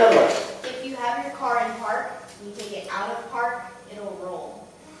 Henry, give me another one. If you have your car in park, and you take it out of park, it'll roll.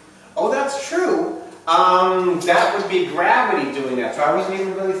 Oh, that's true. That would be gravity doing that. So I wasn't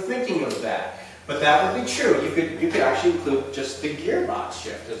even really thinking of that. But that would be true. You could actually include just the gearbox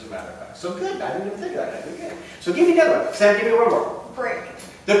shift, as a matter of fact. So good. I didn't even think of that. Okay. So give me another one. Sam, give me one more. Brake.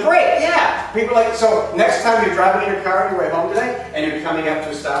 The brake, yeah. People like, so next time you're driving in your car on your way home today, and you're coming up to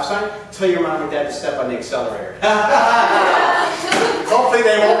a stop sign, tell your mom and dad to step on the accelerator. Hopefully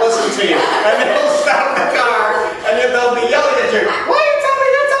they won't listen to you. And then they'll stop the car, and then they'll be yelling at you. Why are you telling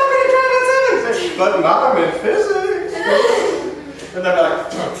me to drive on 7? But mom, in physics. And they'll be like,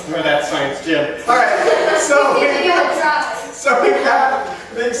 oh, that science gym. All right, so we got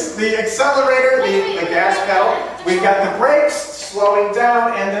the accelerator, the gas pedal. We've got the brakes, slowing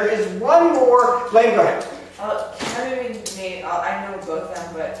down, and there is one more. Blaine, go ahead. Can I name, I know both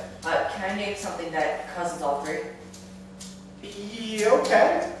of them, but can I name something that causes all 3? Yeah,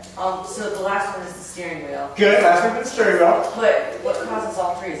 okay. So the last one is the steering wheel. Good, last one is the steering wheel. But what causes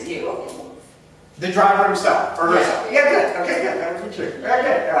all 3 is you. The driver himself, or herself. Yeah, good. Okay, good. That would be true.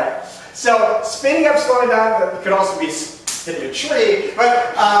 Okay, all right. So, speeding up, slowing down, that could also be hitting a tree,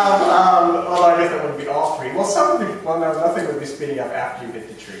 but, well, I guess that would be all 3. Well, some would be, well, no, nothing would be speeding up after you hit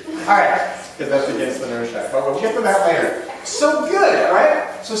the tree. All right, because that's against the inertia. But we'll get to that later. So good, all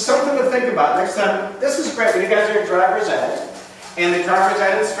right? So something to think about next time. This is great when you guys are in driver's ed, and the driver's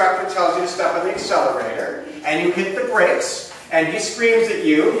ed instructor tells you to step on the accelerator, and you hit the brakes, and he screams at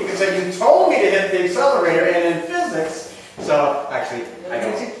you. You can say, you told me to hit the accelerator, and in physics, so actually, I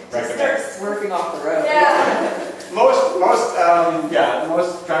don't recommend Start it. swerving off the road. Yeah. Most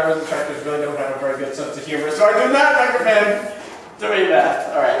drivers and instructors really don't have a very good sense of humor, so I do not recommend doing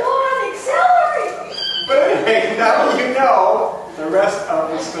that. All right. Come on, accelerate! But anyway, now you know the rest of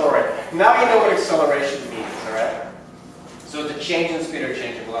the story. Now you know what acceleration means, all right? So it's a change in speed or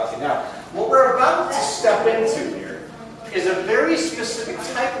change in velocity. Now, what we're about to step into here is a very specific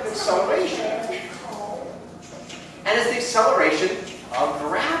type of acceleration. And it's the acceleration of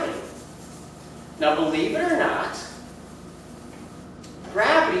gravity. Now, believe it or not,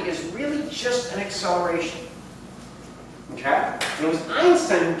 gravity is really just an acceleration. Okay? And it was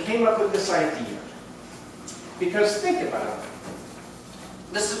Einstein who came up with this idea. Because think about it.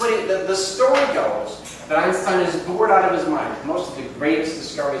 This is what the story goes that Einstein is bored out of his mind. Most of the greatest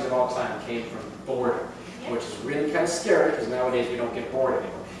discoveries of all time came from boredom, which is really kind of scary because nowadays we don't get bored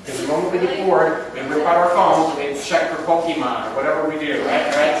anymore. Because the moment we get bored, we whip out our phones and we check for Pokemon or whatever we do,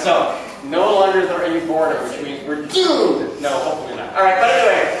 right? So, no longer is there any boredom, which means we're doomed. No, hopefully not. All right, but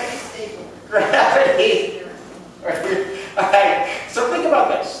anyway, gravity. All right, so think about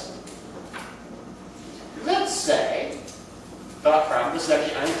this. Let's say, thought problem, this is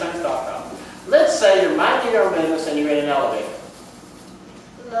actually Einstein's thought problem. Let's say you're minding your own business and you're in an elevator.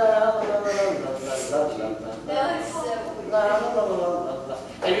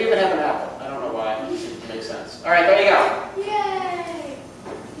 And you even have an apple. I don't know why. It seems to make sense. All right, there you go. Yay!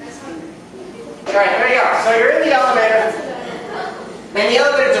 All right, there you go. So you're in the elevator. And the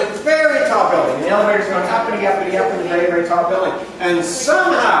elevator is a very tall building. The elevator is going uppity, uppity, up in a very, very tall building. And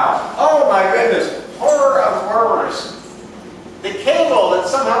somehow, oh my goodness, horror of horrors, the cable that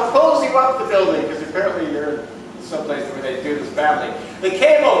somehow pulls you up the building, because apparently you're someplace where they do this badly, the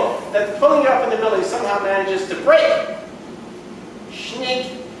cable that's pulling you up in the building somehow manages to break.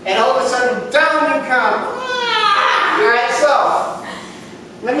 Sneak. And all of a sudden, down you come. All right, so,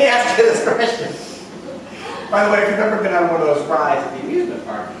 let me ask you this question. By the way, if you've ever been on one of those rides at the amusement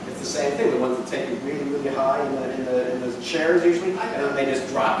park, it's the same thing. The ones that take you really, really high in the chairs usually, and then they just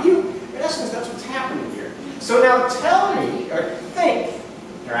drop you. In essence, that's what's happening here. So now tell me, or think,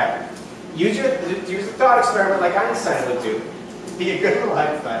 all right? Use the thought experiment like Einstein would do. Be a good little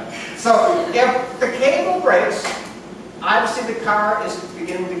Einstein. So if the cable breaks, obviously the car is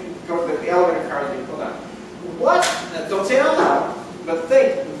beginning to go, the elevator car is being pulled down. Don't say it out loud, but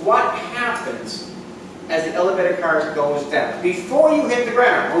think what happens as the elevator car goes down. Before you hit the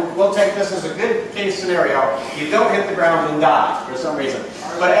ground, we'll take this as a good case scenario. You don't hit the ground and die for some reason.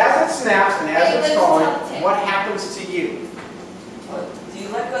 But as it snaps and as it's falling, what happens to you?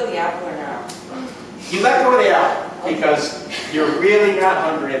 go of the apple or no? You let go of the apple because you're really not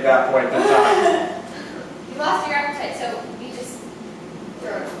hungry at that point in time. You lost your appetite, so you just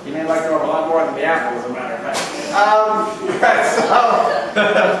throw it. You may let go of a lot more than the apple, as a matter of fact.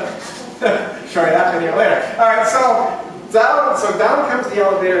 Show you that video later. All right, so down comes the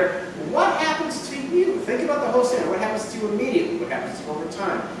elevator. What happens to you? Think about the whole scenario. What happens to you immediately? What happens to you over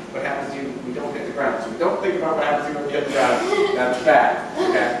time? What happens to you when you don't hit the ground? So don't think about what happens to you when you hit the ground. That's bad.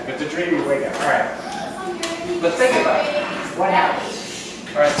 Okay, but the dream you wake up. All right. But think about it. What happens?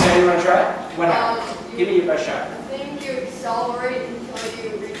 All right, Sam, you want to try it? What happens? Give me your best shot. I think you accelerate until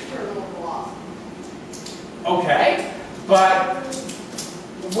you reach terminal velocity. Okay, but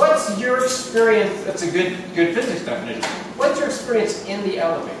what's your experience? That's a good physics definition. What's your experience in the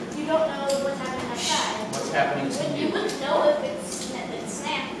elevator? You don't know what's happening outside. What's happening to You you? wouldn't know if it's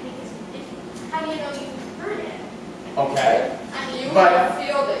snapped because how do you know you heard it? Okay, I mean, You But- wouldn't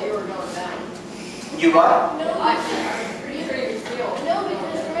feel that you were going down. you what? no, I'm pretty sure you feel it. no,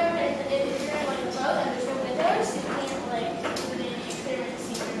 because remember if you're in like a boat and there's no windows, you can't like do any experiments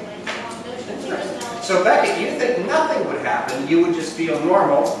see through like long ocean. You just know. So Beckett, you think nothing would happen? You would just feel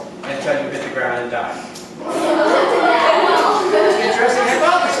normal until you hit the ground and die. Interesting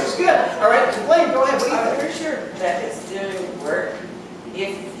hypothesis. Good. All right, Blaine, go ahead. What do you I'm think? pretty sure that it's still work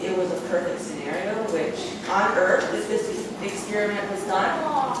if it was a perfect scenario, which on Earth, if this experiment was done,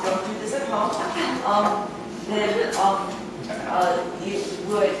 don't do this at home, then it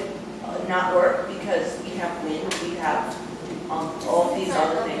would not work because we have wind, we have all of these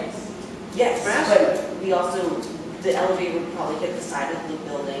other things. Yes, but we also, the elevator would probably hit the side of the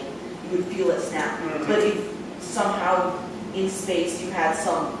building, you would feel it snap. But if somehow in space you had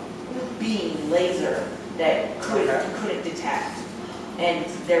some beam, laser, that couldn't detect, and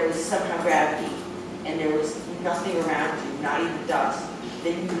there was somehow gravity, and there was nothing around you, not even dust,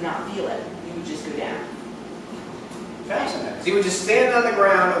 then you would not feel it. You would just go down. Fascinating. So you would just stand on the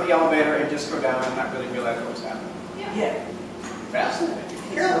ground of the elevator and just go down and not really realize what was happening. Yeah. Fascinating.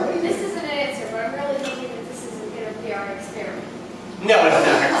 Carolyn, what do you This think? isn't an answer, but I'm really thinking that this isn't going to be our experiment. No, it's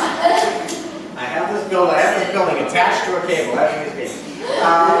not. I have this building attached to a cable. That's what it's being.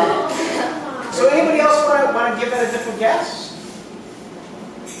 So anybody else want to give that a different guess?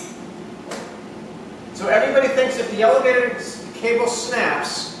 So everybody thinks if the elevator cable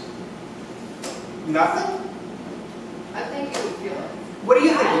snaps, nothing? I think you would feel it. What do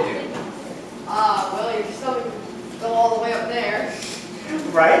you think you do? Well, your stomach would go all the way up there.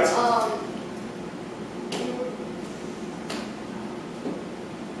 Right?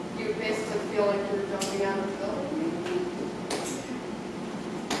 You would basically feel like you were jumping out of the building.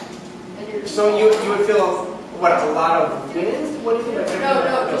 And you're just So you would feel, what, a lot of wind? What do you think?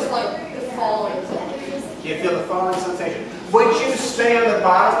 No, just like the falling sensation. You feel the falling sensation. Would you stay on the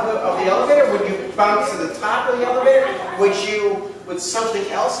bottom of the elevator? Would you bounce to the top of the elevator? Would something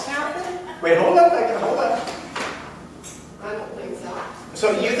else happen? Wait, hold up, hold up. I don't think so.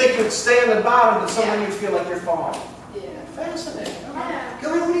 So you think you'd stay on the bottom, but someone you'd feel like you're falling. Yeah. Fascinating. Yeah.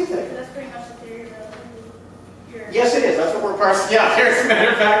 Gillian, what do you think? That's pretty much the theory of your. Yes, it is. That's what we're parsing. Yeah, here's a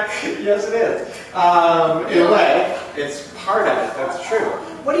matter of fact. Yes, it is. In a way, it's part of it. That's true.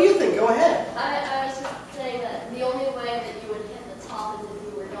 What do you think? Go ahead. I was just saying that the only way that you would hit the top is if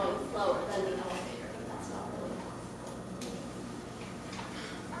you were going slower than the elevator, but that's not really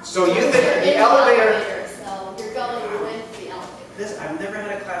possible. So you think You're the in elevator... so you're going with the elevator. I've never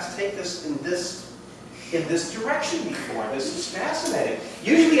had a class take this in this direction before. This is fascinating.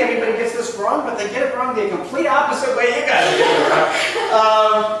 Usually everybody gets this wrong, but they get it wrong the complete opposite way you guys get it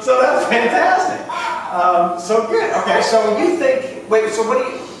wrong. So that's fantastic. So good. Okay, so you think, wait, so what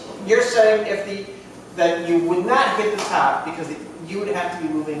do you're saying that you would not hit the top because you would have to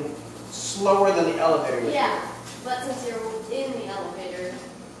be moving slower than the elevator would. Yeah, but since you're in the elevator,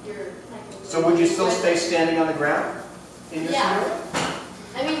 you're technically... So would you still stay standing on the ground in your scenario?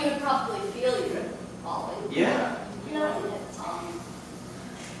 I mean, you would probably feel you falling. Yeah. You know, when you hit the top.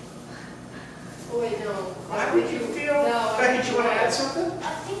 Oh, wait, no. How would you feel? No, Becky, do you want to add something?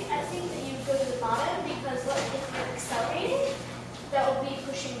 I think that you go to the bottom because what if you're accelerating, that will be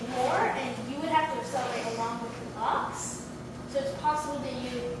pushing more, and you would have to accelerate along with the box. So it's possible that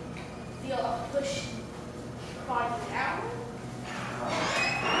you feel a push farther down.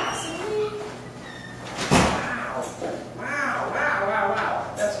 Possibly.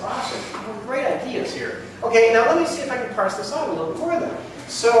 Wow. That's awesome. Well, great ideas here. Okay, now let me see if I can parse this out a little more then.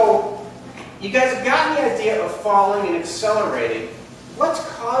 So, you guys have gotten the idea of falling and accelerating. What's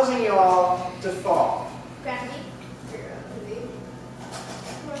causing you all to fall? Gravity.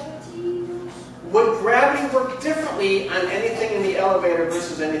 would gravity work differently on anything in the elevator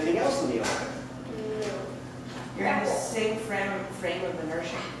versus anything else in the elevator? You're in the same frame of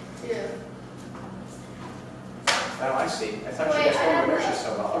inertia. Yeah. Oh, I see. I thought you Wait, guys I were have inertia one.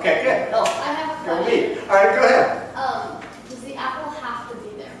 so well. Okay, good. I have a Go question. me. All right, go ahead. Does the apple have to be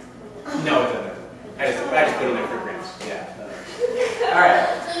there? No, it doesn't. I just put it in there for grins. Yeah. All right.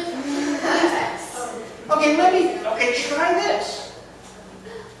 Okay, try this.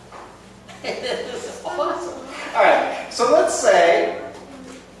 This is awesome. All right, so let's say,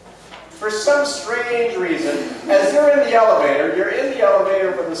 for some strange reason, as you're in the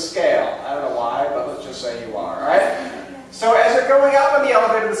elevator with a scale. I don't know why, but let's just say you are, all right? So as you're going up in the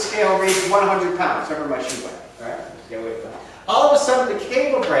elevator, the scale reads 100 pounds, however much you weigh, all right? Get away from that. All of a sudden, the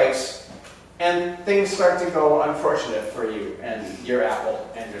cable breaks, and things start to go unfortunate for you and your apple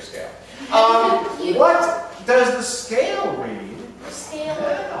and your scale. What does the scale read? The scale,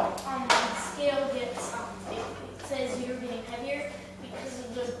 Now? scale gets, it says you're getting heavier because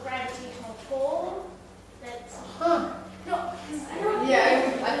of the gravitational pull. That's, Huh. no.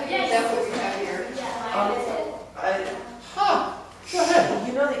 Yeah, I think Yes. that would be heavier. Yeah. Huh. Go ahead.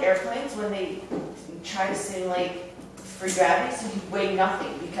 You know the airplanes, when they try to simulate free gravity, so you weigh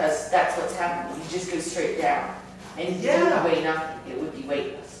nothing because that's what's happening. You just go straight down. And if you Yeah. weigh nothing, it would be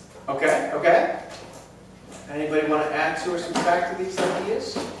weightless. Okay. Anybody want to add to or subtract to these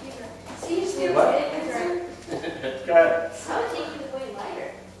ideas? So you just do What? it answer. Go ahead. I would think you would weigh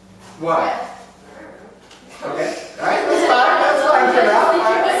lighter. Why? Okay. All right, that's fine for now. All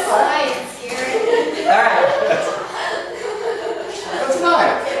right, that's fine. Science here. All right. That's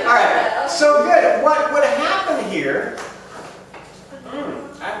fine. All right. So good. What would happen here?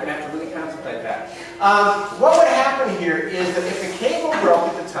 I'm going to have to really contemplate that. What would happen here is that if the cable broke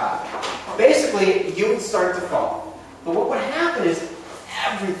at the top, basically you would start to fall. But what would happen is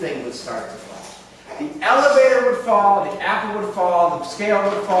everything would start to fall. The elevator would fall, the apple would fall, the scale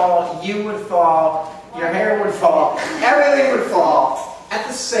would fall, you would fall, your hair would fall, everything would fall at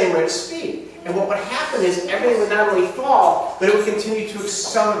the same rate of speed. And what would happen is everything would not only fall, but it would continue to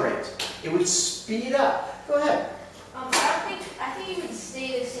accelerate. It would speed up. Go ahead. I think you would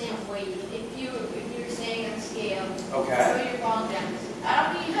stay the same weight if you were staying on the scale. Okay. So you're falling down. I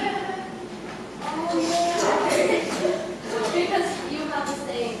don't think you because you have to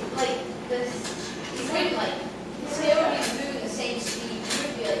stay like this. You wouldn't like the scale would be moving the same speed. You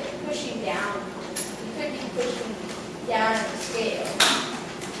would be like pushing down. You could be pushing down on the scale.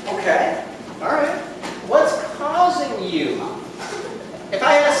 Okay. All right. What's causing you? If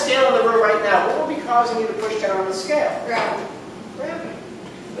I had a scale in the room right now, what would be causing you to push down on the scale? Gravity. Gravity.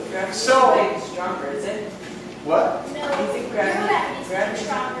 But gravity So- is way stronger, is it? What? No, Do you think your gravity- gravity is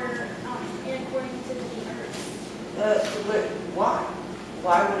stronger according to the Earth. But why?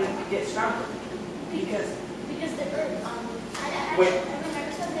 Why would it get stronger? Because Because the Earth, I Wait.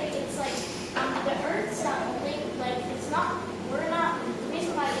 remember something, it's like, the Earth's not only, like, it's not, we're not, the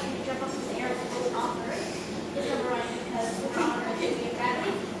reason why you can jump up in the air and go off Earth is number one, because we're on Earth, we have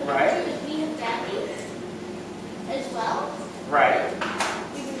gravity, but Right. number two is we have gravity as well, Right.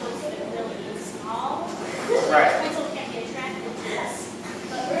 even though it's really small. Right. Pencil can't be attracted to us,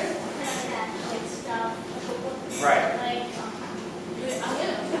 but Earth has that, like, stuff, Right. like, I'm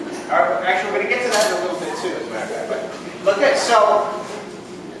gonna. All right. Actually, we're going to get to that in a little bit too, as a matter of fact. But look at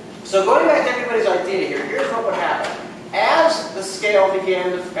so going back to everybody's idea here. Here's what would happen as the scale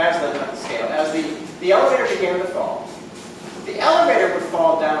began to, as the elevator began to fall. The elevator would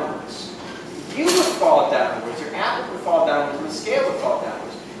fall downwards. You would fall downwards. Your apple would fall downwards, and the scale would fall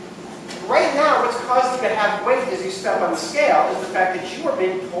downwards. Right now, what's causing you to have weight as you step on the scale is the fact that you are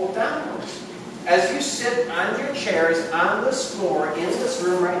being pulled downwards. As you sit on your chairs on this floor in this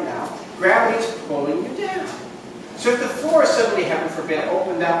room right now, gravity is pulling you down. So if the floor suddenly, heaven forbid,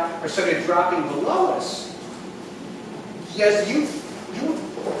 opened up or started dropping below us, yes, you would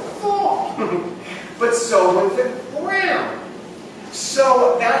fall. But so would the ground.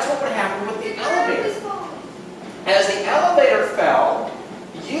 So that's what would happen with the elevator. As the elevator fell,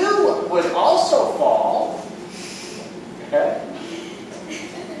 you would also fall. Okay?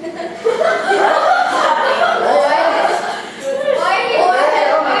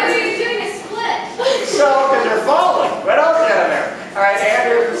 Why are you doing a split? So, because you're falling. What else is down there? All right, and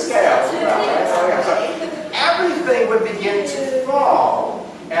here's the scale as well. Right? So everything would begin to fall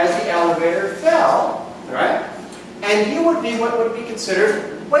as the elevator fell, right? And you would be what would be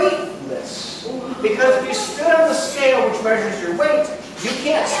considered weightless. Because if you stood on the scale which measures your weight, you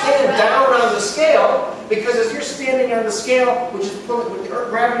can't stand down on the scale, because as you're standing on the scale, which is pulling,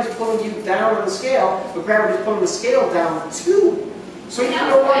 gravity is pulling you down on the scale, but gravity is pulling the scale down too. So you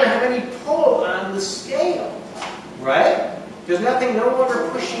no longer have any pull on the scale, right? There's nothing no longer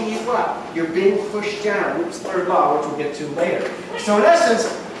pushing you up. You're being pushed down. Newton's third law, which we'll get to later. So in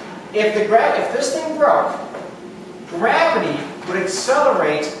essence, if this thing broke, gravity would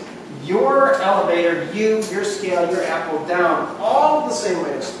accelerate your elevator, your scale, your apple down all the same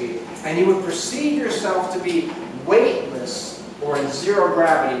rate of speed, and you would perceive yourself to be weightless or in zero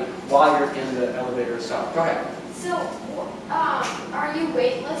gravity while you're in the elevator itself. Go ahead. So, are you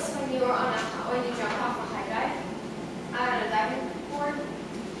weightless when you jump off a high dive on a diving board?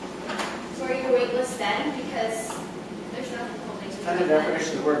 So are you weightless then because there's nothing holding you? That's the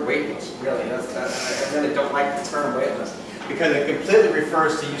definition of the word weightless. Really, I really don't like the term weightless because it completely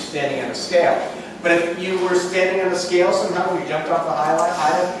refers to you standing on a scale. But if you were standing on a scale somehow, when you jumped off the high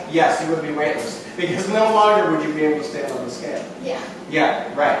dive, yes, you would be weightless because no longer would you be able to stand on the scale. Yeah.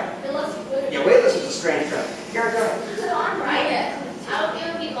 Yeah, right. Unless you put it. Yeah, weightless is a strange term. Here, go ahead. Put it on, right?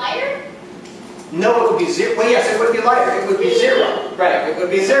 It would be lighter? No, it would be zero. Well, yes, it would be lighter. It would be zero. Right, it would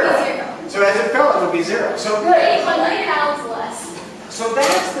be zero. So as it fell, it would be zero. So good. 800 pounds less. So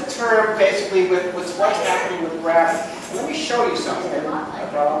that's the term, basically, with what's happening with gravity. Let me show you something. I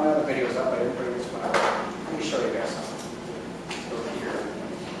brought all my other videos up. I didn't bring this one up. Let me show you guys something. Over here.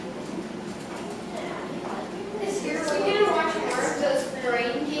 Are we going to watch more of those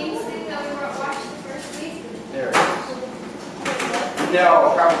brain games thing that we watched the first week? There it is.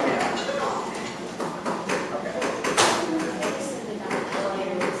 No, probably not.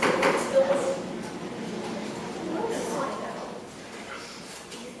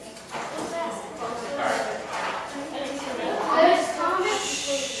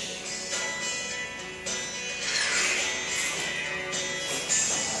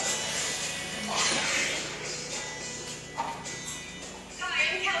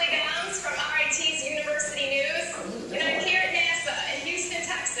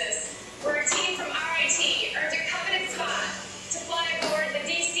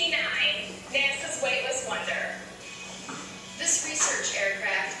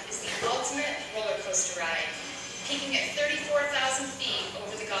 peaking at 34,000 feet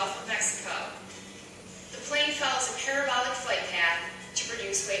over the Gulf of Mexico. The plane follows a parabolic flight path to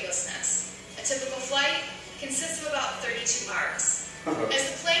produce weightlessness. A typical flight consists of about 32 arcs. As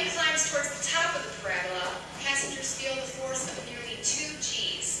the plane climbs towards the top of the parabola, passengers feel the force of nearly 2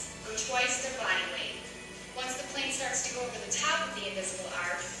 Gs, or twice their body weight. Once the plane starts to go over the top of the invisible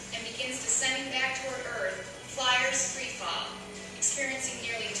arc and begins descending back toward Earth, flyers free fall, experiencing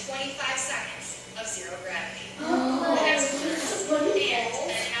nearly 25 seconds of zero gravity. Passengers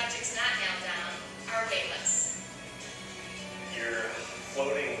and objects not nailed down are weightless. You're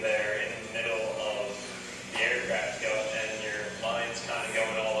floating there in the middle of the aircraft, and your mind's kind of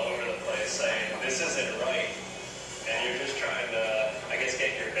going all over the place saying, this isn't right. And you're just trying to, I guess,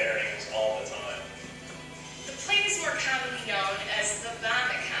 get your bearings all the time. The plane is more commonly known as the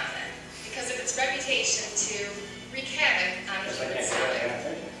vomit comet because of its reputation to wreak havoc on the human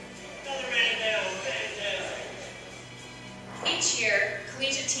stomach. Another man down, fantastic. Each year,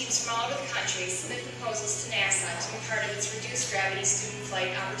 collegiate teams from all over the country submit proposals to NASA to be part of its Reduced Gravity Student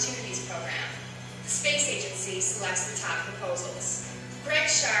Flight Opportunities Program. The space agency selects the top proposals. Greg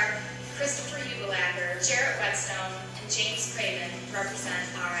Sharp, Christopher Ugelacker, Jarrett Whetstone, and James Craven represent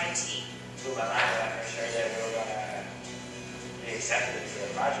RIT. Blew my mind when I heard that we were going to be accepted into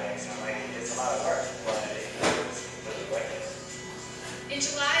the project. So I'm like, it's a lot of work, but it's really worth it. In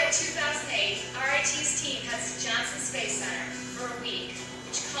July of 2008, RIT's team heads to Johnson Space Center for a week,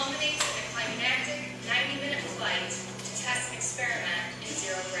 which culminates in a climactic 90-minute flight to test an experiment in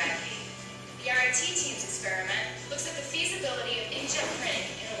zero gravity. The RIT team's experiment looks at the feasibility of inkjet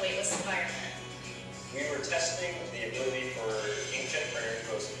printing in a weightless environment. We were testing the ability for inkjet printers,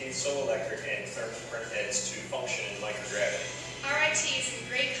 both piezoelectric and thermal print heads, to function in microgravity. RIT is in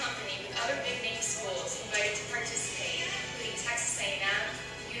great company with other big-name schools invited to participate, including Texas A&M,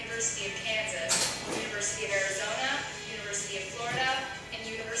 University of Kansas, University of Arizona, University of Florida, and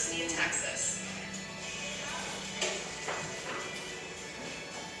University of Texas.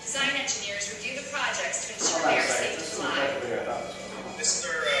 Design engineers review the projects to ensure they are safe to fly. This is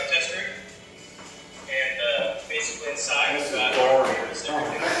our test rig, and basically inside we've got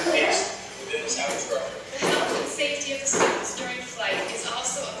everything based within this outer structure. The health and safety of the students during flight is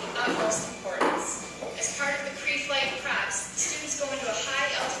also of the utmost importance. As part of the pre-flight props, students go into a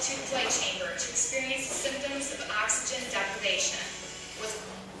high-altitude flight chamber to experience the symptoms of oxygen deprivation.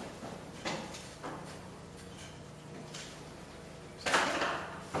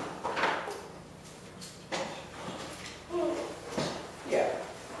 Yeah.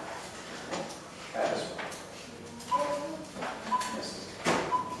 That is one. This is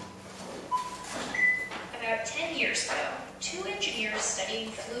studying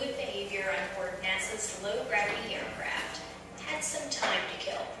fluid behavior on board NASA's low-gravity aircraft had some time to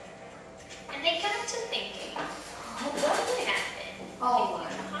kill. And they got to thinking, what would happen if you pop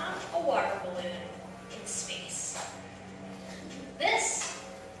a water balloon in space? That's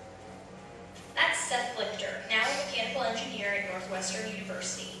Seth Lichter, now a mechanical engineer at Northwestern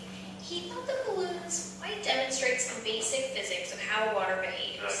University. He thought the balloons might demonstrate some basic physics of how water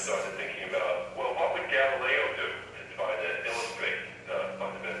behaves. And I started thinking about, well, what would Galileo do to try to illustrate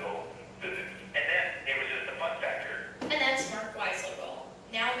fundamental physics? And then it was just a fun factor. And that's Mark Weiselgall,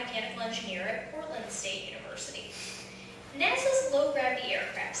 now a mechanical engineer at Portland State University. NASA's low-gravity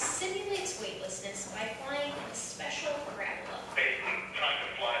aircraft simulates weightlessness by flying in a special parabola. Basically trying to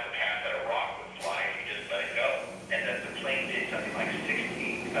fly the path that a rock would fly if you just let it go. And that the plane did something like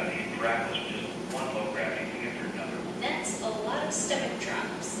 60 of these parabolas with just one low gravity thing after another. That's a lot of stomach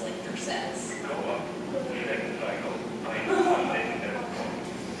drops, Lichter says. Go up, second cycle, plane oscillating at a point.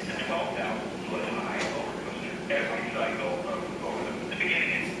 It's a 12,000-foot high roller coaster. Every cycle over the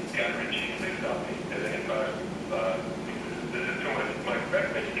beginning is gut-wrenching, they stopped me. And then this is too much. My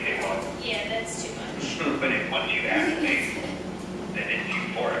breakfast came on. Yeah, that's too much. But once you activate, then it's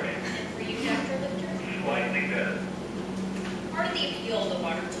euphoric. And for you, Dr. Lichter? Slightly better. Part of the appeal of the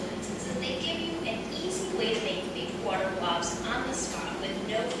water balloons is that they give you an easy way to make big water blobs on the spot with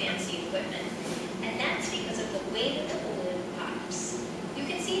no fancy equipment. And that's because of the way that the balloon pops. You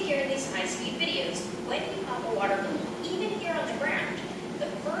can see here in these high-speed videos, when you pop a water balloon, even here on the ground, the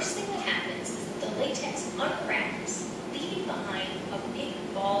first thing that happens is that the latex unwraps, leaving behind a big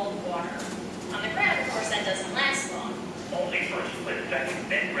ball of water. On the ground, of course, that doesn't last long. Only for a split second,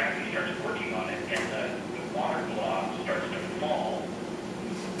 then gravity starts working on it, and the water blob starts to fall.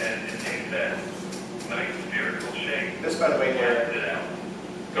 And it takes that nice spherical shape. This, by the way, Flattens it out.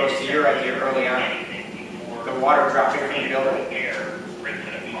 goes to your idea early on. The water dropping from the building. Air rips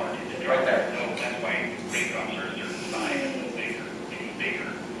it apart into Right there. So that's why raindrops are a certain size, and bigger,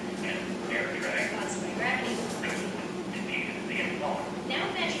 and air drag Caused by gravity. to pieces to get smaller. Now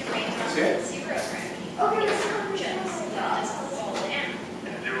imagine a raindrop See it? with zero gravity. It's not just that it doesn't fall down.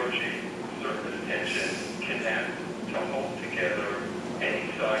 And zero-G surface tension can happen to hold together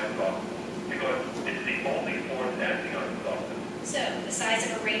any size bubble because it's the only force acting on the substance. So, the size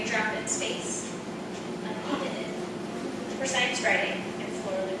of a raindrop in space? Unlimited. For science writing, I'm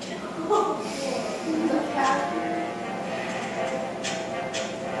Flora Lieutenant.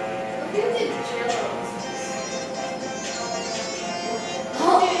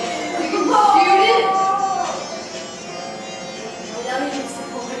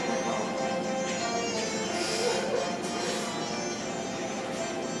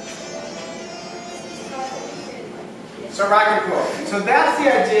 So rock and roll. So that's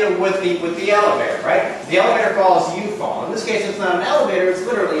the idea with the elevator, right? The elevator falls, you fall. In this case, it's not an elevator, it's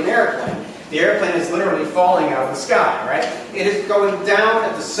literally an airplane. The airplane is literally falling out of the sky, right? It is going down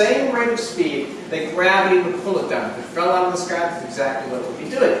at the same rate of speed that gravity would pull it down. If it fell out of the sky, that's exactly what it would be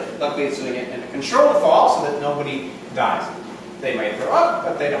doing. Luckily, it's doing it in a controlled fall so that nobody dies. They may throw up,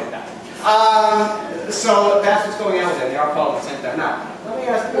 but they don't die. So that's what's going on with it. They are falling at the same time. Now, let me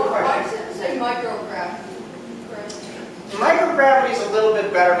ask you a question. Why does it say microgravity? Microgravity is a little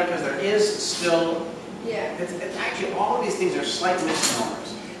bit better because there is still, Yeah. it's actually all of these things are slight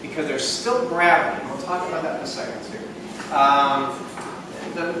misnomers because there's still gravity. We'll talk about that in a second too.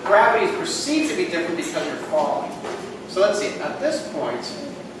 The gravity is perceived to be different because you're falling. So let's see, at this point,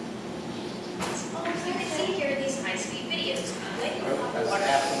 You can see here in these high-speed videos when you pop that's water.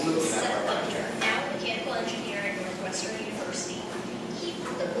 absolutely Seth not right. Lichter, now a mechanical engineer at Northwestern University, he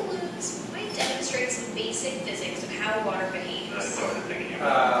thought the balloons might demonstrate some basic physics of how water And I behaves. started thinking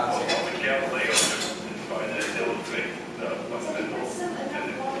about, well, what would Galileo do to try to illustrate the fundamental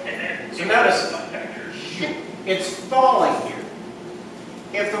physics? And then So notice- fun factor. it's falling here.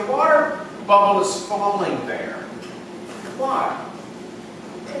 If the water bubble is falling there, why?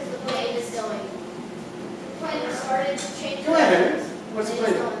 Because the plane is going. The plane started to change. Go ahead, Henry. What's the It's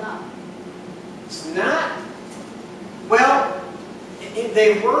plane? going up. It's not. Well,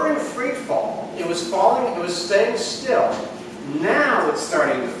 they were in free fall. It was falling, it was staying still. Now it's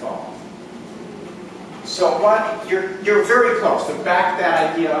starting to fall. So what? You're very close. To back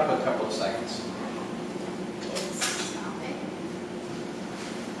that idea up a couple of seconds. It's stopping.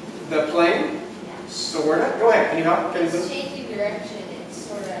 The plane, sort of. Go ahead. Can you help? Can you do It's it? changing direction. It's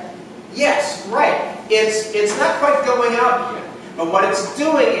sort of. Yes, right. It's not quite going up yet. But what it's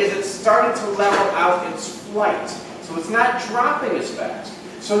doing is it's starting to level out its flight. So it's not dropping as fast.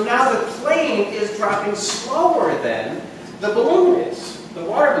 So now the plane is dropping slower than the balloon is, the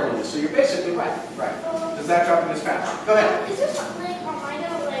water balloon is. So you're basically right. Right. Does that drop as fast? Go ahead. Is there something on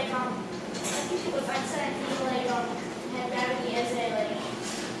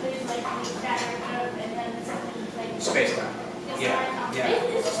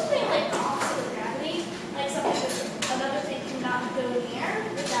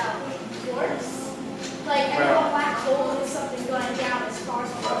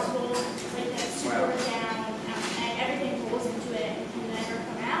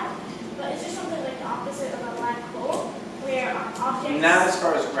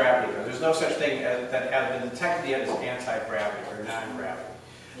gravity goes. There's no such thing that has been detected yet as anti-gravity or non-gravity,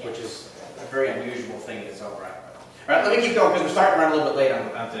 which is a very unusual thing that's over. All right, let me keep going because we're starting to run a little bit late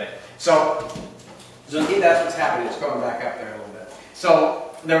on today. So indeed, that's what's happening. It's going back up there a little bit.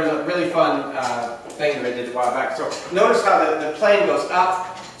 So there was a really fun thing that I did a while back. So notice how the plane goes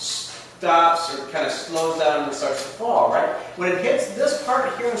up, stops, or kind of slows down and starts to fall, right? When it hits this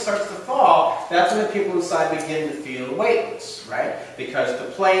part here and starts to fall, that's when the people inside begin to feel weightless, right? Because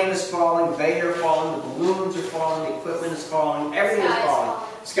the plane is falling, they are falling, the balloons are falling, the equipment is falling, everything is falling.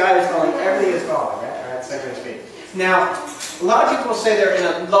 Sky is falling, everything is falling, right? All right, second speed. Now, a lot of people will say they're in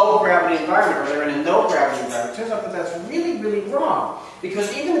a low gravity environment or they're in a no gravity environment. It turns out that that's really, really wrong.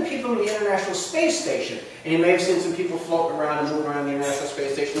 Because even the people in the International Space Station, and you may have seen some people floating around and moving around the International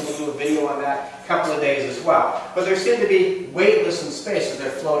Space Station, we'll do a video on that a couple of days as well. But they seem to be weightless in space as they're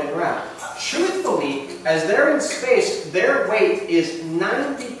floating around. Truthfully, as they're in space, their weight is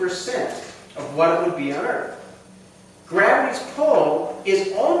 90% of what it would be on Earth. Gravity's pull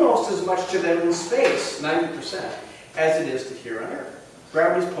is almost as much to them in space, 90%, as it is to here on Earth.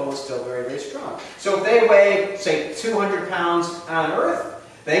 Gravity's pull is still very, very strong. So if they weigh, say, 200 pounds on Earth,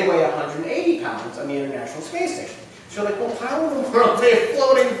 they weigh 180 pounds on the International Space Station. So you're like, well, how in the world are they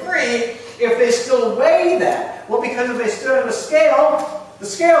floating free if they still weigh that? Well, because if they stood on a scale, the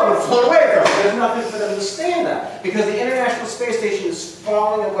scale would float away from them. There's nothing for them to stand on. Because the International Space Station is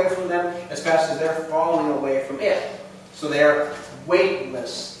falling away from them as fast as they're falling away from it. So they're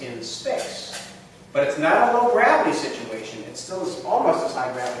weightless in space. But it's not a low gravity situation. It's still almost as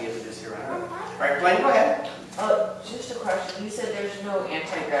high gravity as it is here on Earth. All right, Blaine, go ahead. Just a question. You said there's no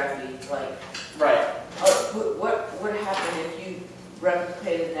anti-gravity, like... Right. What would happen if you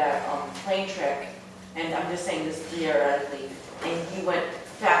replicated that plane trick, and I'm just saying this theoretically, and you went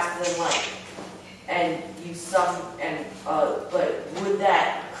faster than light, and you but would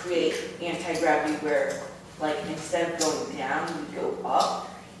that create anti-gravity where, like, instead of going down, you go up?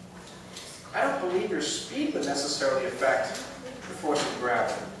 I don't believe your speed would necessarily affect the force of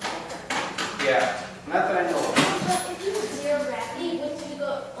gravity. Yeah, not that I know of. But if you have zero gravity, wouldn't you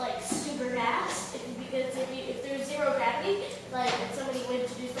go like super fast? Because if there's zero gravity, like if somebody went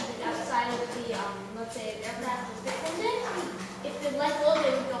to do something outside of the, let's say, an aircraft was different, if they let go,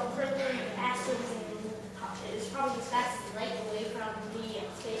 they would go further and faster than it's probably as fast as light away from the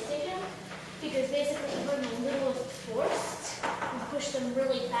space station. Because basically, even the littlest force would push them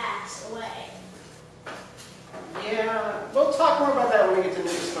really fast away. Yeah, we'll talk more about that when we get to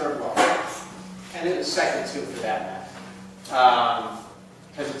Newton's third law. And in a second, too, for that matter.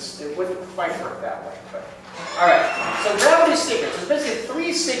 Because it wouldn't quite work that way. But all right, so gravity secrets. There's basically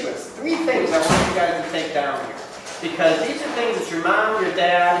three secrets, three things I want you guys to take down here. Because these are things that your mom, your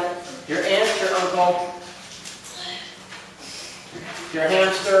dad, your aunt, your uncle, your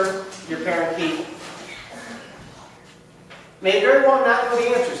hamster, your parakeet may very well not know the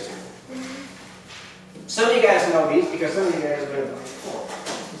answers to. Some of you guys know these because some of you guys have been before.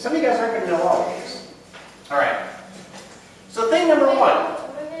 Some of you guys aren't going to know all of these. All right. So thing number one.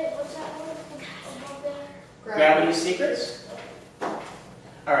 What's that one? Gravity secrets. All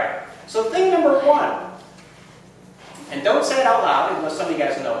right. So thing number one, and don't say it out loud unless some of you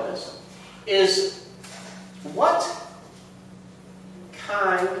guys know this, is what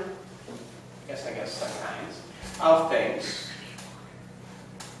kind, I guess some kinds of things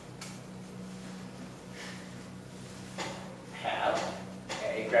have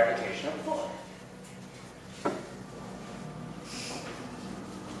a gravitational pull.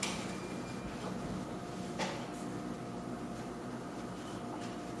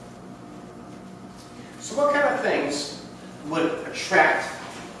 So what kind of things would attract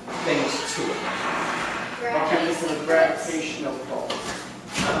things to it? What kind of gravitational pull?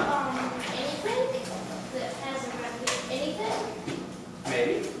 Anything that has a gravity. Anything?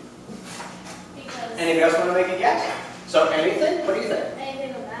 Maybe. Because Anybody else want to make a guess? So anything? What do you think?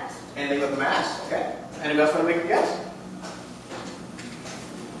 anything with mass. Anything with mass? Okay. Anybody else want to make a guess?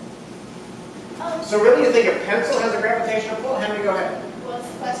 So really you think a pencil has a gravitational pull? Henry, go ahead. What's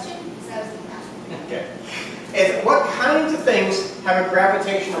the question? Because that was the last one. Okay. And what kinds of things have a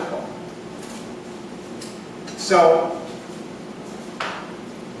gravitational pull? So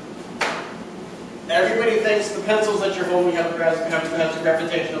everybody thinks the pencils that you're holding have a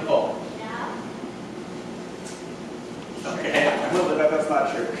gravitational pull. Yeah. Okay, I will bet that's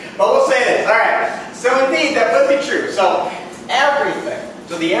not true. But we'll say this. All right. So indeed, that would be true. So everything.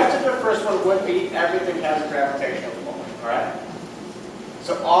 So the answer to the first one would be everything has a gravitational pull. All right.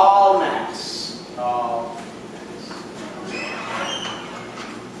 So all mass. All mass.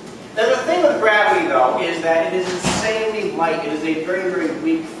 Now the thing with gravity, though, is that it is insanely light. It is a very, very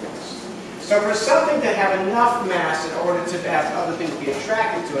weak force. So for something to have enough mass in order to have other things be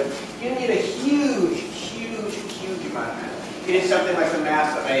attracted to it, you need a huge, huge, huge amount of mass. You need something like the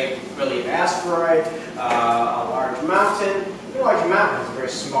mass of a really asteroid, a large mountain. A large mountain has a very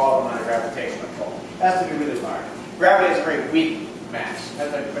small amount of gravitational pull. It has to be really large. Gravity has a very weak mass.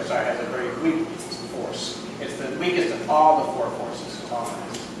 Has a very weak force. It's the weakest of all the four forces. All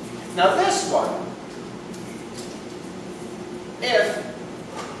mass. Now this one, if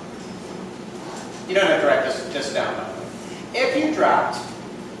you don't have to write this down though. If you dropped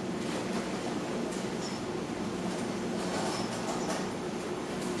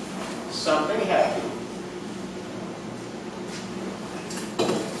something heavy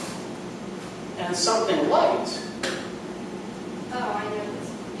and something light, Oh, I know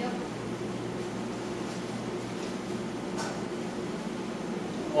this. Yep.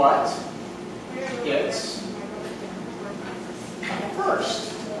 what gets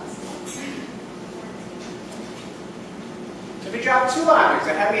first? So if you drop two objects,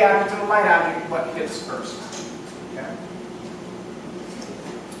 a heavy object and a light object, what gets first? Okay.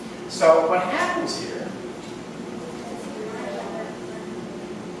 So what happens here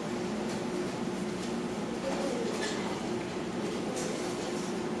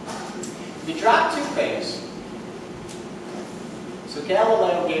if you drop two things, so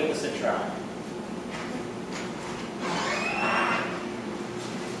Galileo gave this a try.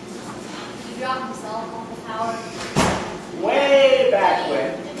 He dropped himself off the tower. Way back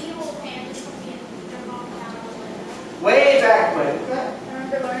when. Way back when. I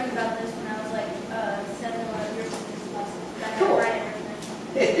remember learning about this when I was like 7 or 8 years old. I Cool. write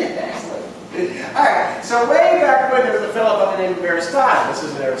everything. Excellent. Alright, so way back when there was a fellow by the name of Aristotle. This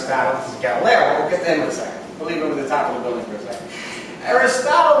isn't Aristotle, this is Galileo. We'll get to him in a second. We'll leave him at the top of the building for a second.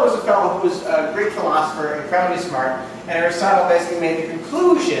 Aristotle was a fellow who was a Greek philosopher, incredibly smart, and Aristotle basically made the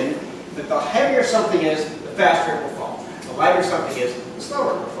conclusion that the heavier something is, the faster it will fall. The lighter something is, the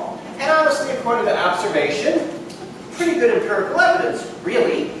slower it will fall. And honestly, according to observation, pretty good empirical evidence,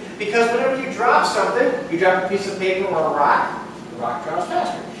 really, because whenever you drop something, you drop a piece of paper or a rock, the rock drops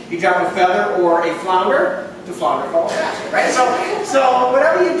faster. You drop a feather or a flounder, the flounder falls faster, right? So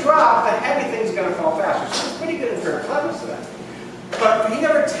whenever you drop, the heavy thing's going to fall faster. So it's pretty good empirical evidence to that. But he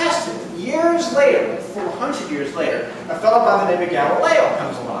never tested. Years later, like 400 years later, a fellow by the name of Galileo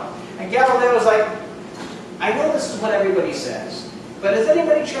comes along. And Galileo is like, I know this is what everybody says, but has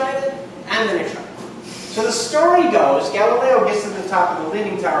anybody tried it? I'm going to try it. So the story goes, Galileo gets to the top of the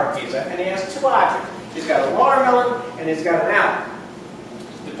Leaning Tower of Pisa, and he has two objects. He's got a watermelon, and he's got an apple.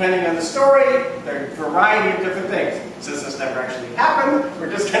 Depending on the story, there are a variety of different things. Since this never actually happened,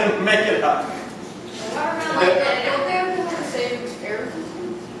 we're just going to make it up. Watermelon, don't they have the same air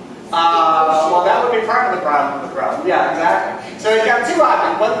system? Well, that would be part of the problem. Yeah, exactly. So he's got two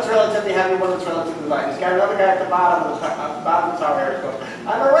objects, one that's relatively heavy, one that's relatively light. He's got another guy at the bottom of the tower here.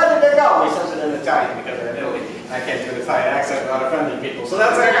 I'm ready to go. He says it in Italian because they're in Italy. I can't do an Italian accent without offending people. So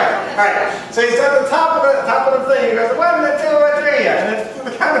that's our guy. All right. So he's at the top of the thing. He goes 1, 2, 3, and then to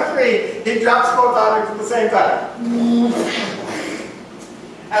the count of 3, he drops both objects at the same time.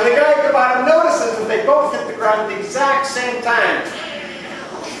 And the guy at the bottom notices that they both hit the ground at the exact same time.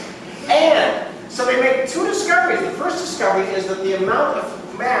 And so they make two discoveries. The first discovery is that the amount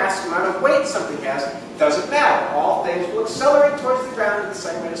of mass, amount of weight something has, doesn't matter. All things will accelerate towards the ground at the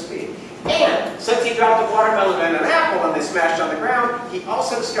same rate of speed. And since he dropped a watermelon and an apple and they smashed on the ground, he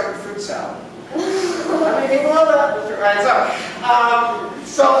also discovered fruit salad. How many people know that? Right,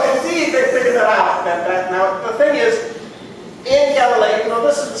 so indeed they figured that out. Now the thing is, in Galileo,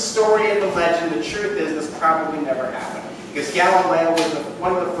 this is the story and the legend. The truth is this probably never happened. Because Galileo was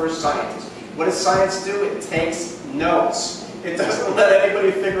one of the first scientists. What does science do? It takes notes. It doesn't let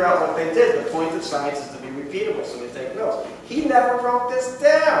anybody figure out what they did. The point of science is to be repeatable, so we take notes. He never wrote this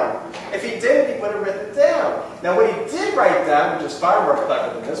down. If he did, he would have written it down. Now what he did write down, which is far more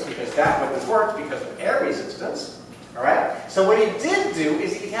clever than this, because that would have worked because of air resistance. Alright? So what he did do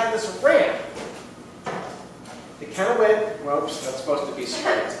is he had this ramp. It kind of went, whoops, that's supposed to be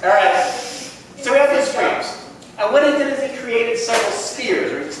straight. Alright. So we have these ramps. And what he did is he created several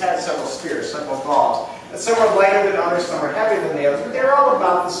spheres, or he just had several spheres, several balls. And some are lighter than others, some are heavier than the others, but they're all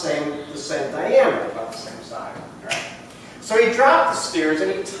about the same diameter, about the same size. Right? So he dropped the spheres,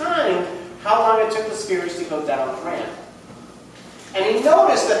 and he timed how long it took the spheres to go down the ramp. And he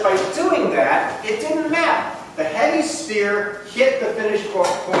noticed that by doing that, it didn't matter. The heavy sphere hit the finish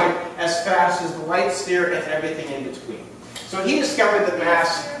point as fast as the light sphere and everything in between. So he discovered that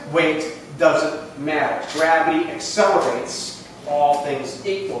mass, weight, doesn't matter. Gravity accelerates all things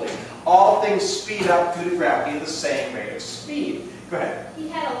equally. All things speed up due to gravity at the same rate of speed. Go ahead. He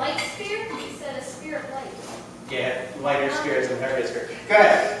had a light sphere, he said a sphere of light. Yeah, lighter spheres and heavier spheres. Go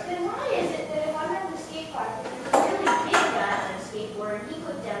ahead. Then why is it that if I'm on the skate park and there's a really big guy on a skateboard and he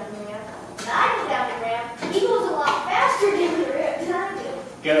goes down the ramp, and I go down the ramp, he goes a lot faster down the ramp than I do?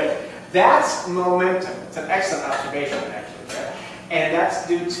 Good. That's momentum. It's an excellent observation, actually. Right? And that's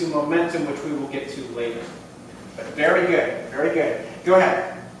due to momentum, which we will get to later. But very good. Very good. Go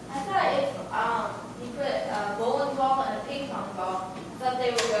ahead. I thought if you put a bowling ball and a ping pong ball, I thought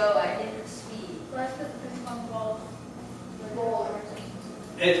they would go at different speeds. Let's put the ping pong ball roll.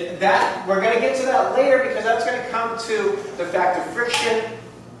 We're going to get to that later because that's going to come to the fact of friction,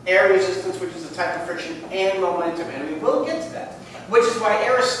 air resistance, which is a type of friction, and momentum. And we will get to that. Which is why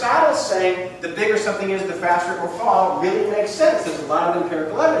Aristotle's saying the bigger something is, the faster it will fall, really makes sense. There's a lot of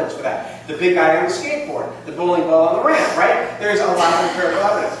empirical evidence for that. The big guy on the skateboard, the bowling ball on the ramp, right? There's a lot of empirical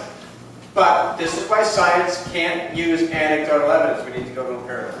evidence. But this is why science can't use anecdotal evidence. We need to go to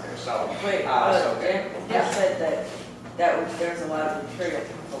empirical here. So, Wait, yeah. said that there's a lot of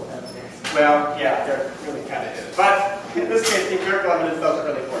empirical evidence. Well, yeah, there really kind of is. But in this case, the empirical evidence doesn't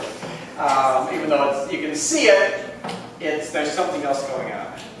really work. Even though you can see it, there's something else going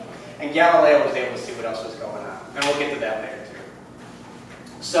on. And Galileo was able to see what else was going on. And we'll get to that later, too.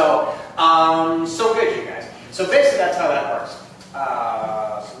 So, so good, you guys. So basically, that's how that works.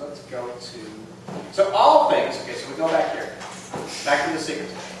 So let's go to... So all things... Okay, so we go back here. Back to the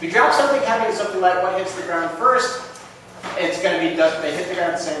sequence. If you drop something heavy and something light, what hits the ground first? It's going to be... They hit the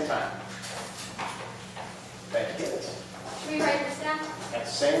ground at the same time. That hits. Should we write this down? At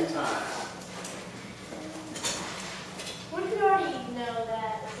the same time. What if you already know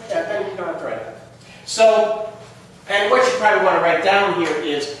that? Yeah, then you don't have to write it. So, and what you probably want to write down here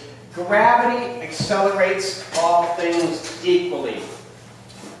is gravity accelerates all things equally.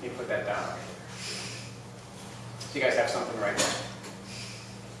 Let me put that down. So you guys have something to write down.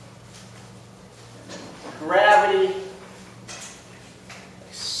 Gravity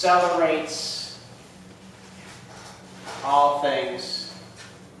accelerates all things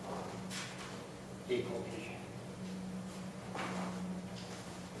equally.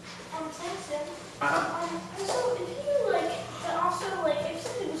 Samson. Uh-huh. So if you also if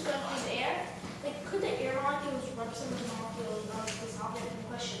something was going through the air, could the air molecules rub some of the molecules of the solid in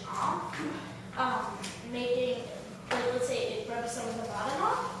question off, making let's say it rubs some of the bottom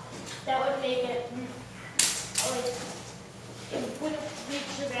off, that would make it it wouldn't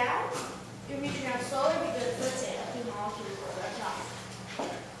reach the ground. It would reach the ground slower because let's say a few molecules were rubbed off.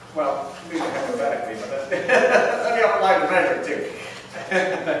 Well, maybe hypothetically, but that'd be applied to measure too.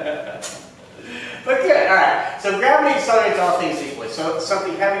 But good, all right. So gravity accelerates all things equally. So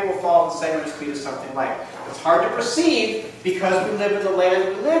something heavy will fall at the same rate of speed as something light. It's hard to perceive because we live in the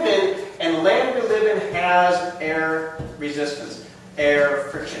land we live in, and the land we live in has air resistance, air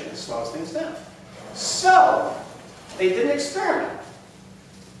friction. It slows things down. So they did an experiment.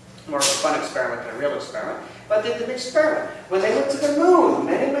 More of a fun experiment than a real experiment, but they did an experiment. When they went to the moon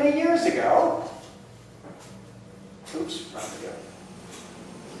many, many years ago, oops, wrong video.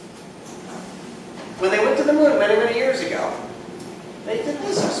 When they went to the moon many, many years ago, they did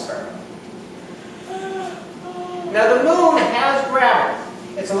this experiment. Now the moon has gravity.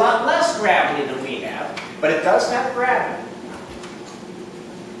 It's a lot less gravity than we have, but it does have gravity.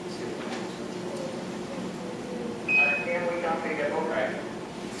 Right.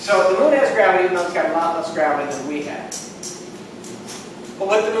 So the moon has gravity, even though it's got a lot less gravity than we have. But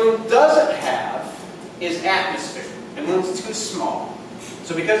what the moon doesn't have is atmosphere. The moon's too small.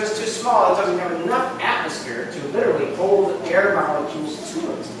 So because it's too small, it doesn't have enough atmosphere to literally hold air molecules to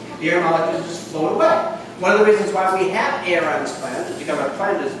it. The air molecules just float away. One of the reasons why we have air on this planet is because our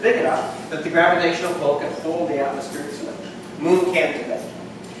planet is big enough that the gravitational pull can hold the atmosphere to it. The moon can't do that.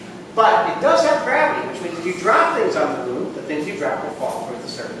 But it does have gravity, which means if you drop things on the moon, the things you drop will fall towards the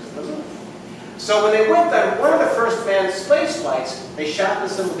surface of the moon. So when they went on one of the first manned space flights, they shot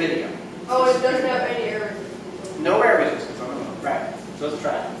this little video. Oh, it doesn't have any air resistance. No air resistance on the moon, right. So let's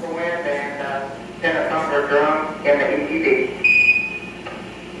try it. The wind and in a thunder drum and the EED.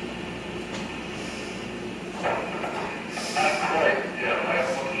 Yeah, I have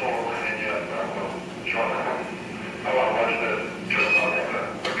one solar wind yet, but I will shortly. I want to watch the just on it.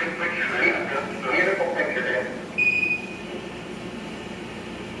 A good picture there. Beautiful picture there.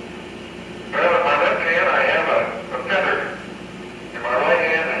 Well, in my left hand I have a feather. In my right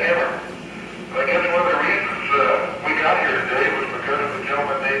hand a hammer. I guess one of the reasons we got here today was because of a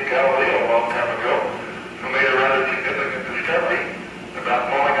gentleman named Galileo a long time ago who made a rather significant discovery.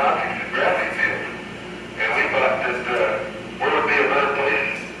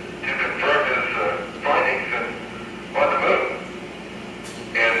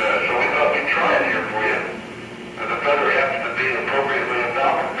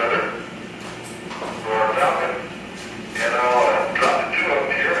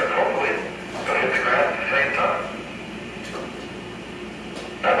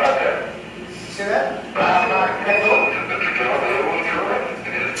 How about that? See that?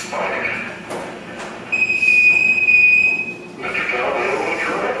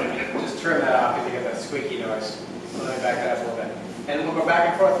 Just turn that off because you get that squeaky noise. So let me back that up a little bit. And we'll go back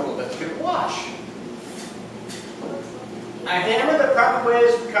and forth a little bit. Good wash. A hammer that probably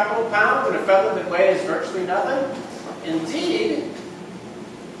weighs a couple of pounds and a feather that weighs virtually nothing, indeed,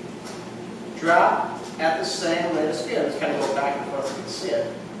 drop at the same rate of speed. Let's kind of go back and forth so you can see it.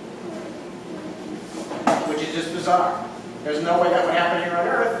 Which is just bizarre. There's no way that would happen here on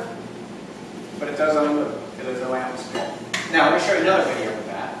Earth, but it does on the moon, because there's no atmosphere. Now, let me show you another video with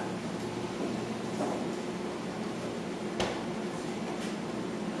that.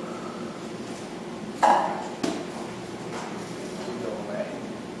 Go away.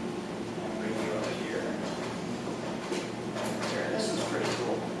 And bring you over here. There, this is pretty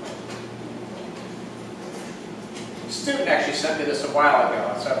cool. A student actually sent me this a while ago,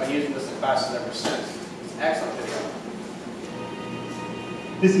 so I've been using this in classes ever since. It's an excellent video.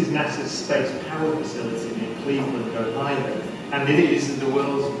 This is NASA's Space Power Facility near Cleveland, Ohio, and it is the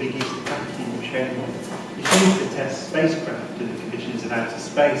world's biggest vacuum chamber. It's used to test spacecraft in the conditions of outer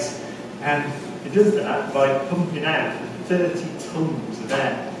space, and it does that by pumping out 30 tons of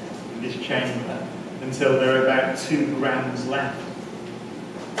air in this chamber until there are about 2 grams left.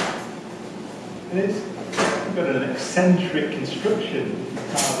 And it's got an eccentric construction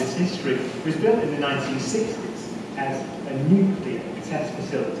part of its history. It was built in the 1960s as a nuclear test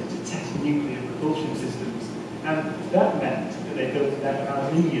facility to test nuclear propulsion systems, and that meant that they built it out of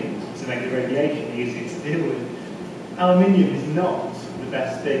aluminium to make the radiation easier to deal with. Aluminium is not the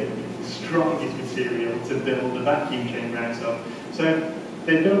best thing, the strongest material to build a vacuum chamber out of, so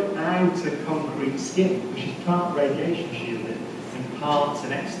they built outer concrete skin, which is part radiation shielded and part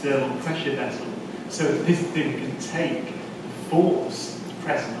an external pressure vessel, so that this thing can take the force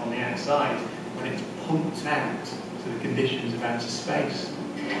present on the outside when it's pumped out to the conditions of outer space.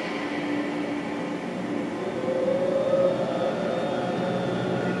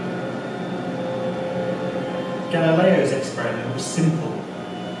 Galileo's experiment was simple.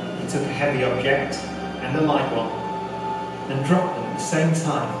 He took a heavy object and a light one and dropped them at the same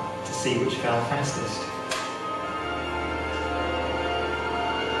time to see which fell fastest.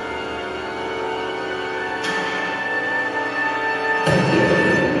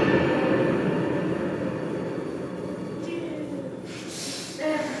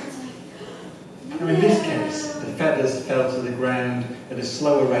 In this case, the feathers fell to the ground at a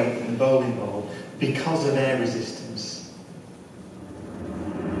slower rate than the bowling ball because of air resistance.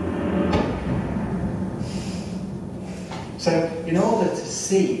 So, in order to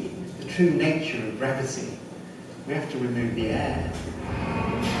see the true nature of gravity, we have to remove the air.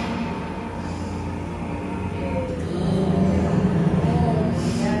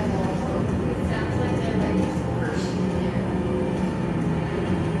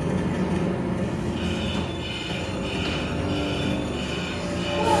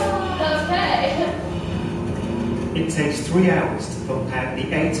 It takes 3 hours to pump out the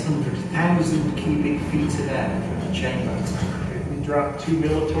 800,000 cubic feet of air from the chamber. We dropped 2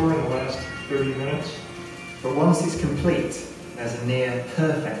 millitorr in the last 30 minutes. But once it's complete, there's a near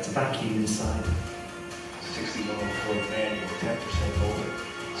perfect vacuum inside. 6104 manual, 10% over.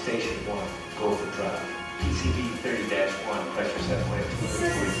 Station 1, go for drive. PCB 30-1, pressure set point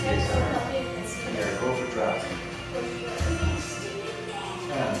 240 psi. There, go for drive.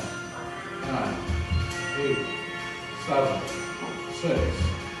 10, 9, 8, 7, 6,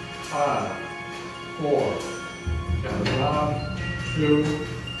 5, 4, count down, 2,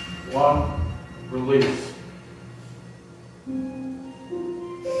 1, release.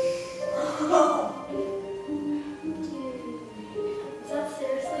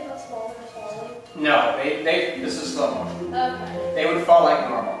 No, this is slow motion. Okay. They would fall like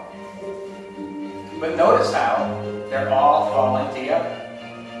normal. But notice how they're all falling together.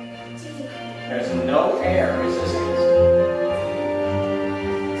 There's no air resistance.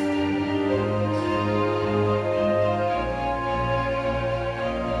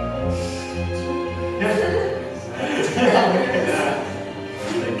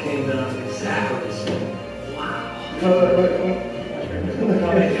 They came down exactly the same. Wow.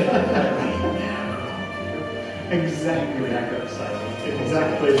 Exactly that exciting.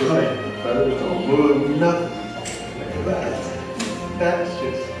 Exactly the same. Feathers don't move, nothing. That's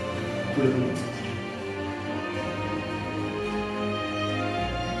just brilliant.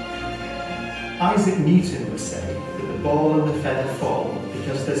 Isaac Newton would say that the ball and the feather fall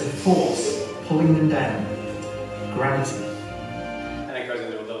because there's a force pulling them down. Gravity. And it goes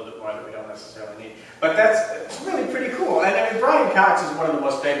into a little bit more that we don't necessarily need. But it's really pretty cool. cool. And I mean, Brian Cox is one of the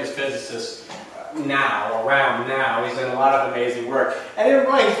most famous physicists around now. He's done a lot of amazing work. And even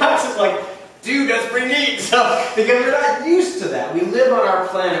Brian Cox is like, dude, that's pretty neat. So, because we're not used to that. We live on our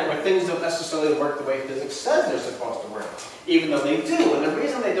planet where things don't necessarily work the way physics says they're supposed to work, even though they do. And the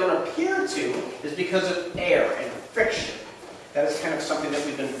reason they don't appear to is because of air and friction. That is kind of something that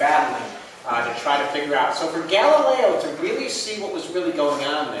we've been battling to try to figure out. So for Galileo to really see what was really going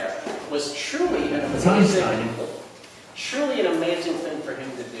on there was truly an amazing thing for him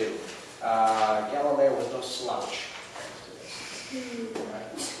to do. Galileo was no slouch.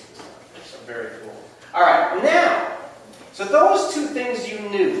 Right? So very cool. All right, now, so those two things you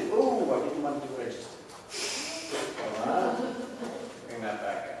knew. Ooh, I didn't want to do what I just did. Hold on. Bring that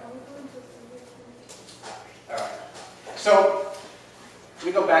back up. All right. So let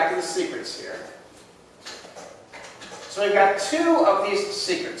me go back to the secrets here. So we've got two of these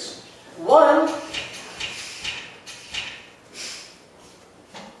secrets. One,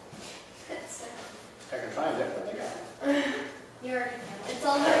 I can find it, but I got it. It's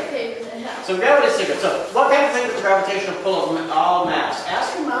all very paper. So gravity secret. So what kind of thing is the gravitational pull of all mass?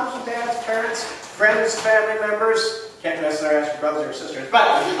 Ask your moms and dads, parents, friends, family members. Can't necessarily ask your brothers or sisters.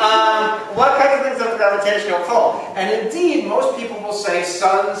 But what kind of things are the gravitational pull? And indeed, most people will say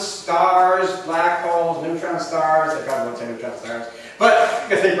suns, stars, black holes, neutron stars. They probably won't say neutron stars, but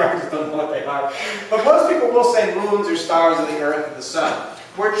because they probably just don't know what they are. But most people will say moons or stars of the Earth or the sun.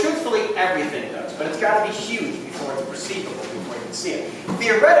 Where truthfully everything does, but it's got to be huge before it's perceivable, before you can see it.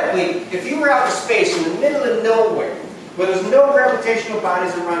 Theoretically, if you were out in space in the middle of nowhere, where there's no gravitational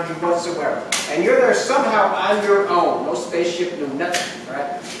bodies around you whatsoever, and you're there somehow on your own, no spaceship, no nothing,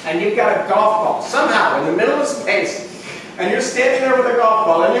 right? And you've got a golf ball somehow in the middle of space, and you're standing there with a golf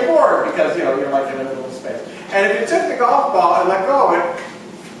ball, and you're bored because you're like in the middle of space. And if you took the golf ball and let go of it,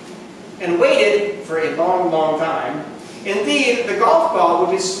 and waited for a long, long time, indeed, the golf ball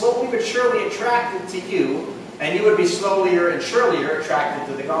would be slowly but surely attracted to you, and you would be slowlier and surelier attracted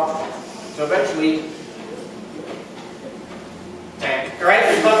to the golf ball. So eventually,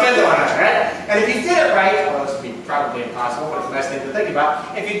 right? You bump into one another, right? And if you did it right, well, this would be probably impossible, but it's a nice thing to think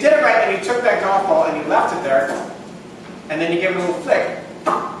about. If you did it right and you took that golf ball and you left it there, and then you gave it a little flick,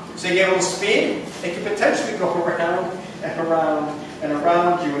 so you gave it a little speed, it could potentially go around and around and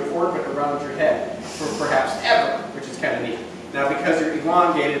around you and orbit around your head for perhaps ever, which is kind of neat. Now, because you're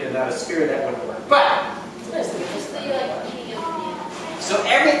elongated and not a sphere, that wouldn't work. But so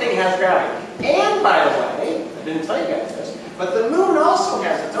everything has gravity. And by the way, I didn't tell you guys this, but the moon also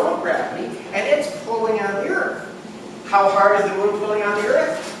has its own gravity, and it's pulling on the Earth. How hard is the moon pulling on the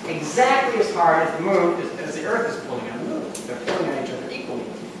Earth? Exactly as hard as the moon as the Earth is pulling on the moon. They're pulling on each other equally.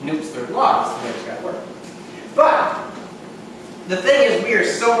 Newton's third law is the way it's got to work. But the thing is, we are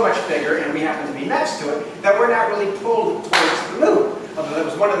so much bigger, and we happen to be next to it, that we're not really pulled towards the moon. Although that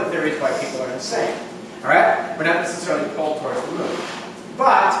was one of the theories why people are insane. All right? We're not necessarily pulled towards the moon.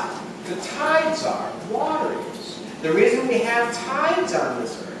 But the tides are, water is. The reason we have tides on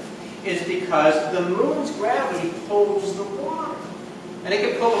this Earth is because the moon's gravity pulls the water. And it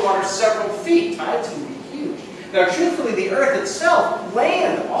can pull the water several feet. Tides can be huge. Now, truthfully, the Earth itself,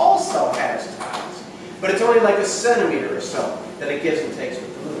 land, also has tides. But it's only like a centimeter or so that it gives and takes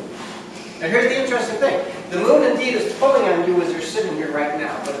with the moon. Now, here's the interesting thing. The moon, indeed, is pulling on you as you're sitting here right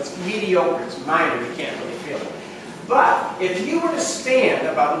now. But it's mediocre. It's minor. You can't really feel it. But if you were to stand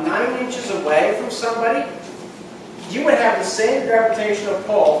about 9 inches away from somebody, you would have the same gravitational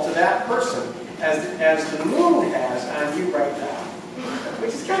pull to that person as the moon has on you right now,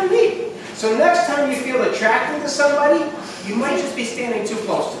 which is kind of neat. So next time you feel attracted to somebody, you might just be standing too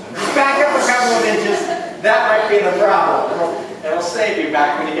close to them. Just back up a couple of inches. That might be the problem. It'll save you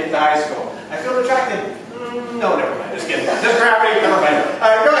back when you get to high school. I feel attracted. No, never mind. Just kidding. Just gravity. Never mind.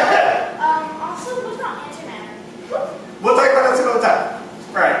 Go ahead. Also, what about antimatter? We'll talk about that some other time.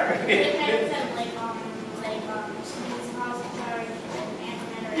 Right.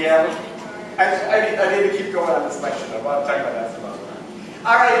 Yeah. I need to keep going on this lecture. I want to talk about that some other time.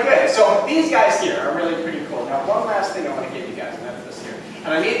 All right, good. So these guys here are really pretty cool. Now, one last thing I want to give you guys, and that's this here.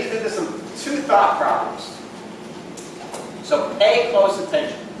 And I need to do this in 2 thought problems. So pay close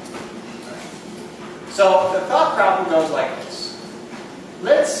attention. So the thought problem goes like this.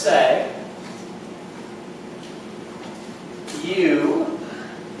 Let's say you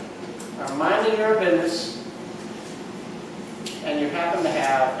are minding your business and you happen to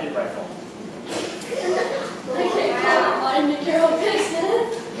have a rifle.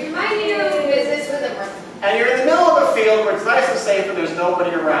 You're minding your own business with a rifle. And you're in the middle of a field where it's nice and safe and there's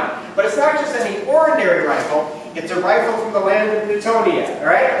nobody around. But it's not just any ordinary rifle. It's a rifle from the land of Newtonia, all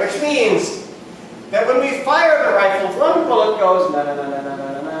right? Which means that when we fire the rifle, one bullet goes na na na na na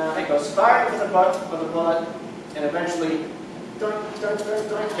na na. It goes fired with a bullet, and eventually dunk, dunk, dunk,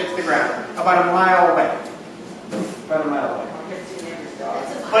 dunk, hits the ground about a mile away. About a mile away.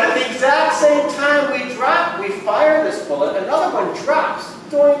 But at the exact same time we fire this bullet, another one drops.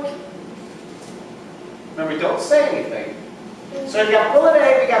 Doink. Remember, don't say anything. So you got bullet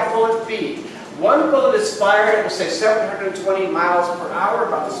A, we got bullet B. One bullet is fired at, say, 720 miles per hour,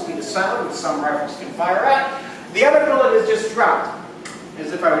 about the speed of sound, which some rifles can fire at. The other bullet is just dropped,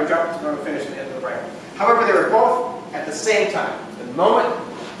 as if I would drop it to finish the end of the rifle. However, they were both at the same time. The moment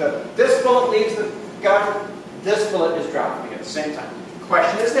this bullet leaves the gun, this bullet is dropped at the same time.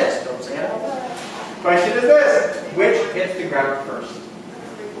 Question is this, don't say it. Question is this, which hits the ground first?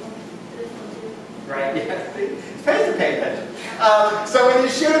 Right, yeah, pay attention. So when you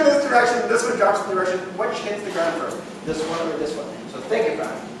shoot in this direction, this one drops in the direction, which hits the ground first? This one or this one? So think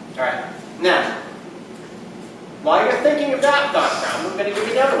about it. All right, now, while you're thinking of that thought problem, I'm going to give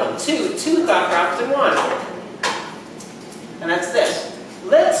you another one. Two thought problems in one. And that's this.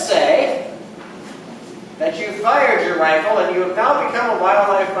 Let's say that you fired your rifle and you have now become a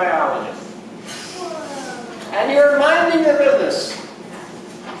wildlife biologist. And you're minding your business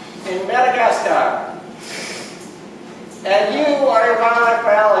in Madagascar. And you are a wildlife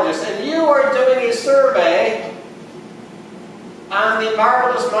biologist, and you are doing a survey on the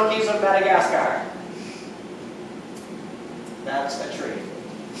marvelous monkeys of Madagascar. That's a tree.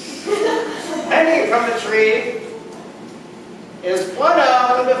 Hanging from the tree is one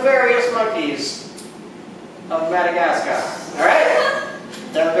of the nefarious monkeys of Madagascar. Alright?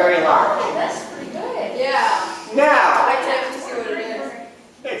 They're very large. Hey, that's pretty good. Yeah. Now, I can actually see what it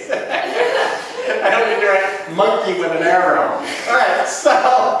is. I don't mean to write monkey with an arrow. Alright,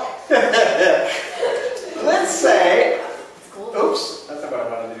 so let's say, oops, that's not what I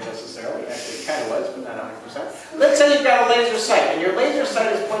wanted to do necessarily. Actually, it kind of was, but not 100%. Let's say you've got a laser sight, and your laser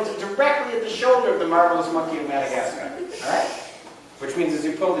sight is pointed directly at the shoulder of the marvelous monkey of Madagascar. Alright? Which means as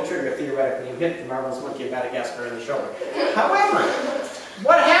you pull the trigger, theoretically, you hit the marvelous monkey of Madagascar in the shoulder. However,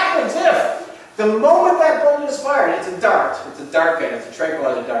 what happens if the moment that bullet is fired, it's a dart gun, it's a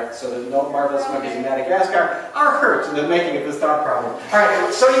tranquilizer dart, so that no marvelous monkeys in Madagascar are hurt in the making of this thought problem.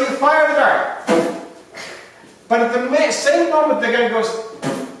 Alright, so you fire the dart. But at the same moment the gun goes,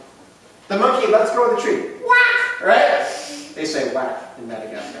 the monkey lets go of the tree. Whack! Right? They say whack in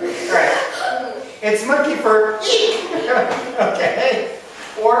Madagascar. Alright. It's monkey for eek! Okay?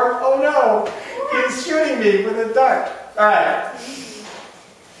 Or, oh no, he's shooting me with a dart. Alright.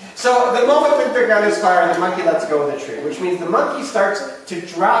 So the moment that the gun is fired, the monkey lets go of the tree, which means the monkey starts to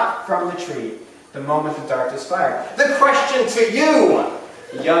drop from the tree the moment the dart is fired. The question to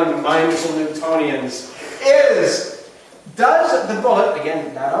you, young mindful Newtonians, is, does the bullet,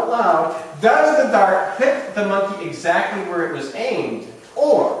 again, not out loud, does the dart hit the monkey exactly where it was aimed,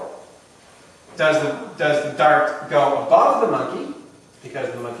 or does the dart go above the monkey, because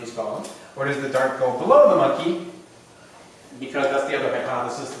the monkey's fallen, or does the dart go below the monkey, because that's the other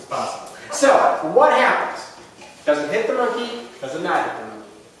hypothesis that's possible. So, what happens? Does it hit the monkey? Does it not hit the monkey?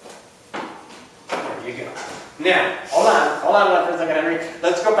 There you go. Now, hold on for a second, Henry.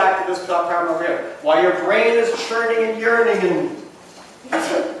 Let's go back to this problem over here. While your brain is churning and yearning and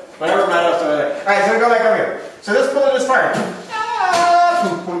whatever might else over there. Alright, so we go back over here. So this bullet is fired.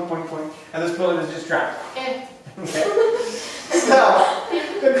 Ah, point, point, point. And this bullet is just dropped. Okay. So,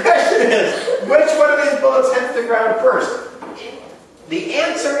 the question is, which one of these bullets hits the ground first? The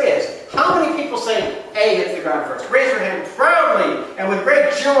answer is, how many people say A hits the ground first? Raise your hand proudly and with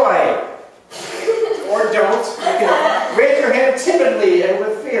great joy. Or don't. You can raise your hand timidly and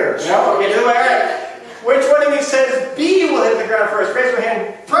with fear. No? Okay, do it. All right. Which one of you says B will hit the ground first? Raise your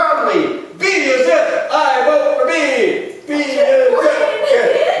hand proudly. B is it. I vote for B. B is it.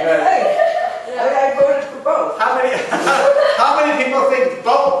 Good. I voted for both. How many people think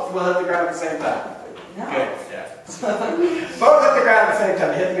both will hit the ground at the same time? No. Good. Yeah. Both hit the ground at the same time.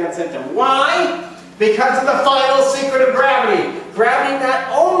 They hit the ground at the same time. Why? Because of the final secret of gravity. Gravity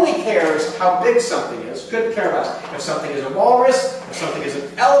not only cares how big something is, couldn't care less if something is a walrus, if something is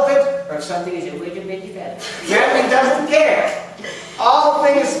an elephant, or if something is a wicked baby bed. Gravity doesn't care. All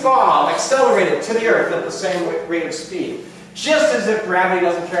things fall, accelerated to the earth at the same rate of speed. Just as if gravity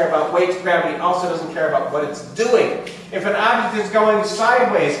doesn't care about weight, gravity also doesn't care about what it's doing. If an object is going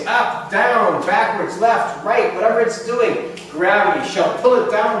sideways, up, down, backwards, left, right, whatever it's doing, gravity shall pull it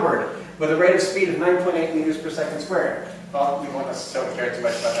downward with a rate of speed of 9.8 meters per second squared. Well, we won't necessarily care too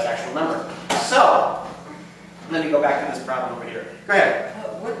much about that actual number. So, let me go back to this problem over here. Go ahead.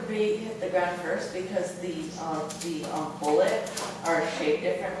 would be hit the ground first because the bullet are shaped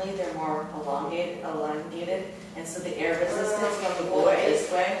differently. They're more elongated, and so the air resistance from the bullet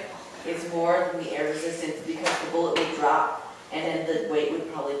this way is more than the air resistance because the bullet would drop, and then the weight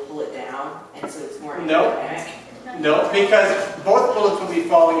would probably pull it down, and so it's more aerodynamic. No, because both bullets will be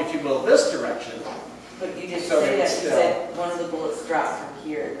falling, if you will, this direction. But you didn't So say that. You still- said one of the bullets dropped from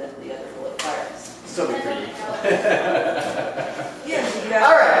here, and then the other bullet fires. Still be pretty. Yeah.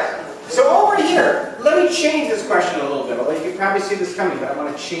 All right. So over here, let me change this question a little bit. Although you can probably see this coming, but I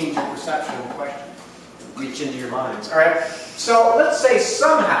want to change your perception of the question. Reach into your minds. All right. So let's say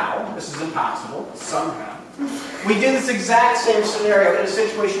somehow, this is impossible, somehow, we do this exact same scenario in a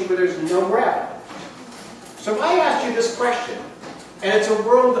situation where there's no gravity. So if I asked you this question, and it's a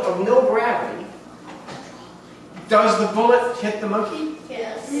world of no gravity, does the bullet hit the monkey?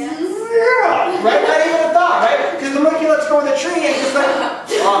 Yes. Yeah, right? Not even a thought, right? Because the monkey lets go of the tree and just like,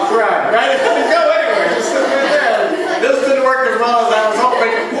 oh crap, right? It doesn't go anywhere. Just sit right there. This didn't work as well as I was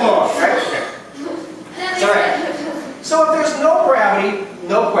hoping. Oh, right? It's all right. So if there's no gravity,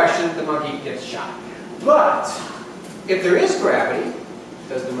 no question, the monkey gets shot. But if there is gravity,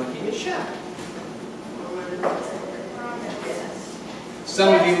 does the monkey get shot?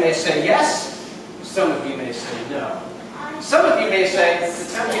 Some of you may say yes. Some of you may say no. Some of you may say,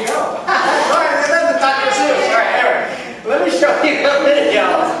 it's time to go. All right, that's the time to see. All right, anyway. Let me show you a video.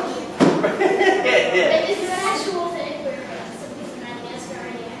 Is there an actual thing where some people in Madagascar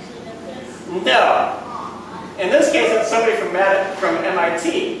already actually know this? No. In this case, it's somebody from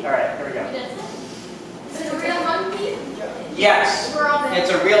MIT. All right, here we go. Is it a real monkey? Yes. It's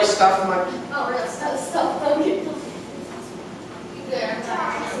a real stuffed monkey. Oh, real stuff monkey.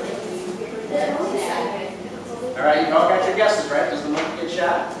 All right, you all got your guesses, right? Does the monkey get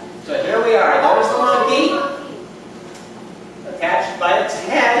shot? So here we are. There's the monkey. Attached by its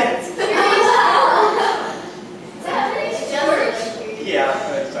head. Yeah, I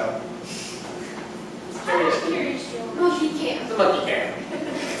think so. Monkey can't. The monkey can.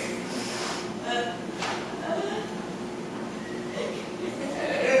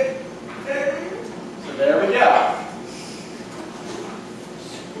 So there we go.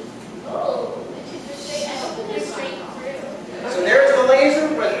 So there's the laser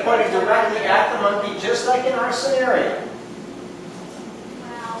pointing directly at the monkey, just like in our scenario.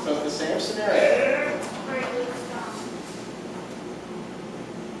 So it's the same scenario.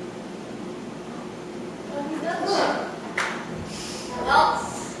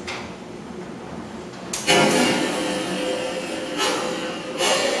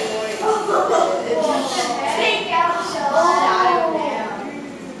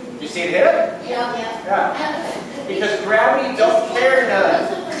 You see it hit it? Yeah. Because gravity don't care none.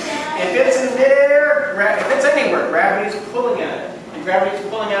 If it's in midair, if it's anywhere, gravity is pulling at it. And gravity is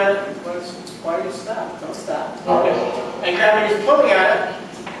pulling at it, why do you stop? Don't stop. Okay. And gravity is pulling at it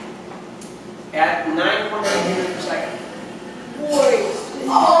at 9.8 meters per second.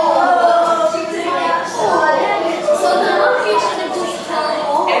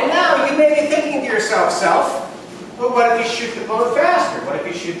 And now you may be thinking to yourself, well, what if you shoot the bullet faster? What if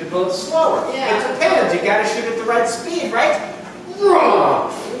you shoot the bullet slower? Yeah. It depends. You got to shoot at the right speed, right?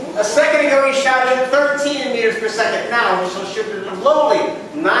 Wrong. A second ago, he shot it at 13 meters per second. Now we shall shoot it at lowly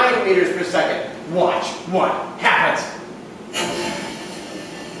 9 meters per second. Watch what happens.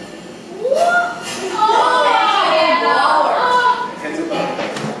 Hits it low.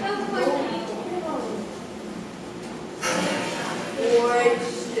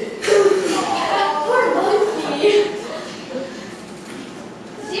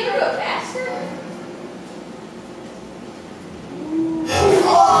 Does he ever go faster?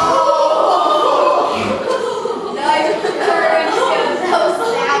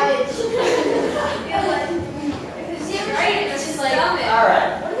 All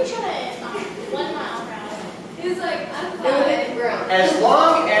right. What if we try to 1 mile per hour? He's like, I'm As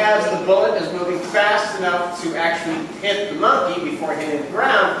long as the bullet is moving fast enough to actually hit the monkey before hitting the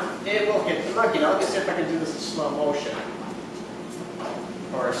ground, it will hit the monkey. Now let's see if I can do this in slow motion.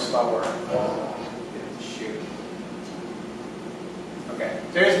 Or slower. Shoot. Okay.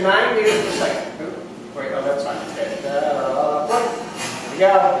 There's 9 meters per second. Ooh, wait, oh, that's fine. Okay. There we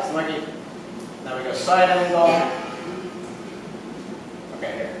go. It's the monkey. Now we go side angle.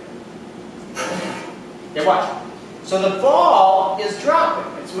 Okay, here. Okay, watch. So the ball is dropping.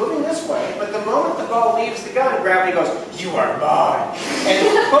 It's moving this way, but the moment the ball leaves the gun, gravity goes, "You are mine," and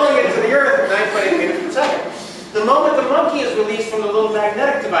it's pulling it to the earth at 9.8 meters per second. The moment the monkey is released from the little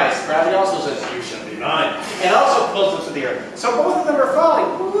magnetic device, gravity also says, "You shall be mine," and also pulls it to the earth. So both of them are falling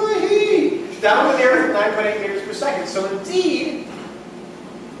down to the earth at 9.8 meters per second. So indeed,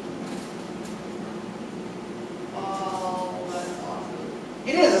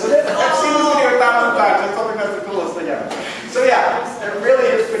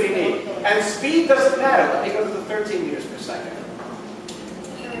 And speed doesn't matter. Let me go to the 13 meters per second.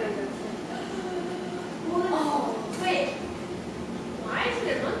 Oh, wait. Why is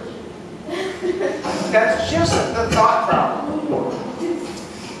it a monkey? That's just the thought problem.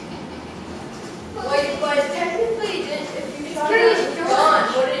 Wait, but technically, if you shot Pretty it short. gone,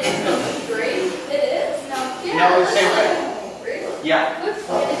 would it just be straight? It is? No. No, it's same way. Really? Yeah.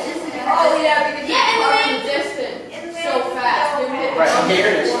 Oh, yeah, because it's distant so fast. Right, okay, here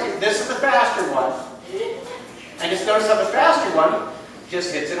it is. This is the faster one. And just notice how the faster one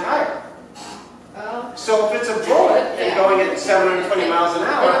just hits it higher. Oh. So if it's a bullet and going at 720 miles an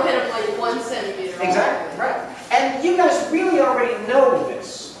It'll hour, hit him like 1 centimeter. exactly, right. And you guys really already know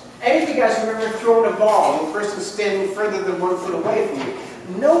this. Any of you guys remember throwing a ball and the person standing further than 1 foot away from you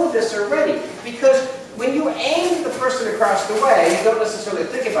know this already. Because when you aim at the person across the way, you don't necessarily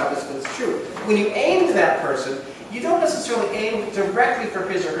think about this, but it's true. When you aim to that person, you don't necessarily aim directly for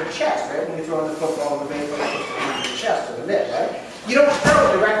his or her chest, right? When you throw in the football or the baseball, you're supposed to aim for the chest or the mitt, right? You don't throw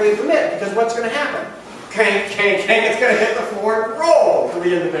it directly at the mitt, because what's going to happen? Kang, kang, kang, it's going to hit the floor and roll to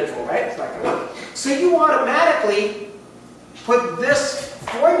the individual, right? It's not going to work. So you automatically put this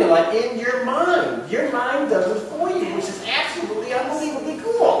formula in your mind. Your mind does it for you, which is absolutely unbelievably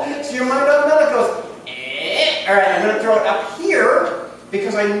cool. So your mind automatically goes, all right, I'm going to throw it up here,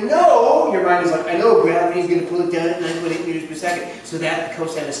 because I know, your mind is like, I know gravity is going to pull it down at 9.8 meters per second, so that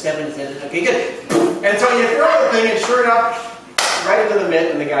cosine is 7 is 7. Okay, good. And so you throw the thing, and sure enough, right into the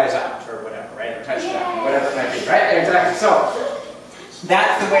mitt, and the guy's out, or whatever, right? Or touchdown, whatever it might be, right? Exactly. So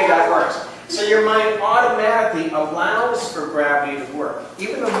that's the way that works. So your mind automatically allows for gravity to work.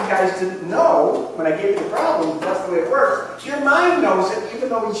 Even though you guys didn't know, when I gave you the problem, that's the way it works. Your mind knows it, even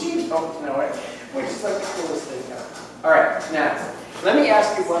though you don't know it, which is like the coolest thing ever. All right, now, let me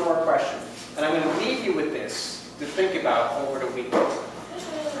ask you one more question. And I'm going to leave you with this to think about over the weekend. Right?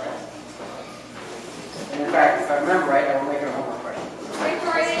 And in fact, if I remember right, I will make it a homework question. Wait,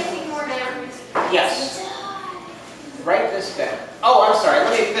 write anything more down? Yes. Write this down. Oh, I'm sorry.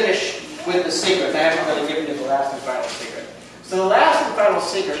 Let me finish with the secret. I haven't really given you the last and final secret. So the last and final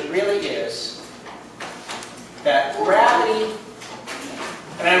secret really is that gravity,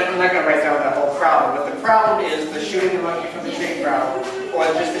 and I'm not going to write down that whole problem, but the problem is the shooting the monkey from the tree problem, or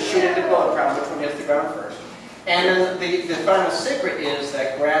just the shooting the bullet problem, which one hits the ground first. And then the final secret is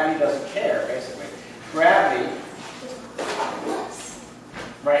that gravity doesn't care, basically. Gravity,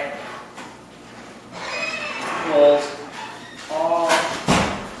 right, pulls all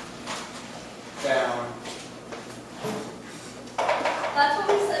down That's what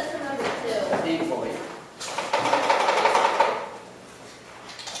we said for number 2. equally,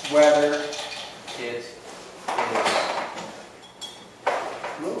 whether it is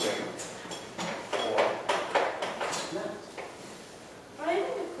moving or not. I think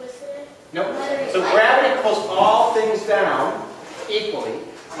a quiz today. Nope. So gravity pulls all things down equally,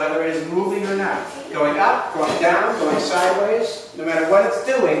 whether it is moving or not. Going up, going down, going sideways, no matter what it's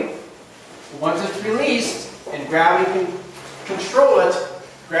doing, once it's released and gravity can control it,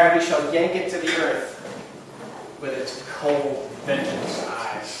 gravity shall yank it to the earth with its cold vengeance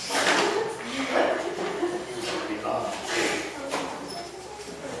eyes.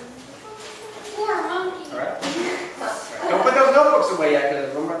 Poor monkey. All right? Don't put those notebooks away yet, because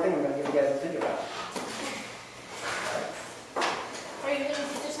there's one more thing I'm going to give you guys to think about. Are you going to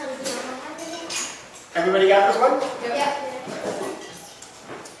teach us how to do our homework again? Everybody got this one? Yeah.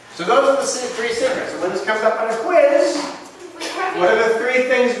 So those are the 3 secrets. And when this comes up on a quiz, what are the 3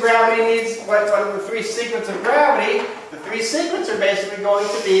 things gravity needs? What are the 3 secrets of gravity? The 3 secrets are basically going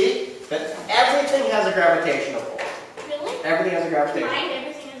to be that everything has a gravitational pull. Really? Everything has a gravitational pull. Mine,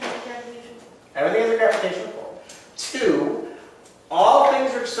 everything is like gravitational. Everything has a gravitational pull. 2, all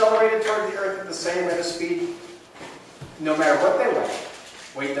things are accelerated toward the earth at the same rate of speed, no matter what they weigh.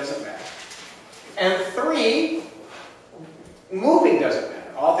 Weight doesn't matter. And 3, moving doesn't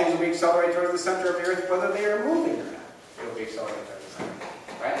matter. All things will be accelerated towards the center of the earth, whether they are moving or not. It will be accelerated towards the center.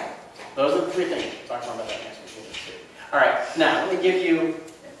 Right? Those are the 3 things. We'll talk more about that next week. All right. Now, let me give you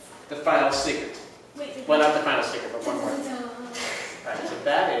the final secret. Well, not the final secret, but one more. All right. So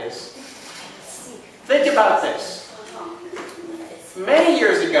that is, think about this. Many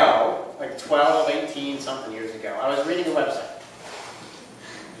years ago, like 12, 18, something years ago, I was reading a website.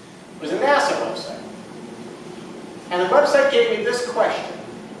 It was a NASA website. And the website gave me this question.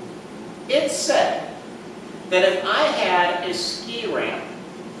 It said that if I had a ski ramp,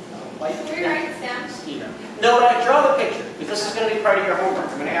 like Can we write this down? ski ramp. No, but I draw the picture, because this is going to be part of your homework.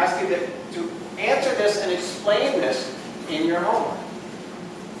 I'm going to ask you to answer this and explain this in your homework.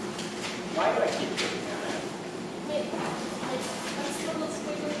 Why do I keep doing that? Wait, like, what's the little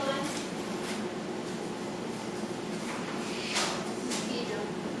squiggly line?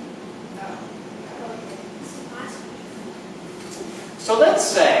 So let's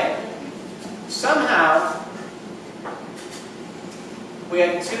say somehow we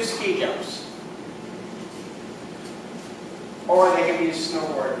had 2 ski jumps. Or they can be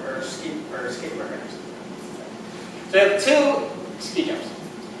snowboard or skateboard ramps. So you have 2 ski jumps.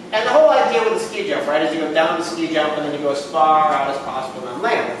 And the whole idea with the ski jump, right, is you go down the ski jump and then you go as far out as possible on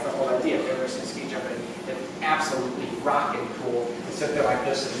land. That's the whole idea. If you ever see ski jumping, it's absolutely rocking cool. You sit there like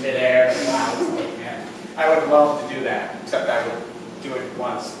this in midair. Wow, it's like, man, I would love to do that, except I would do it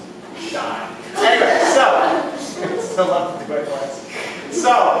once and die. Anyway, so still love to do it once.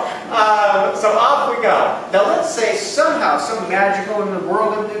 So off we go. Now let's say somehow, some magical in the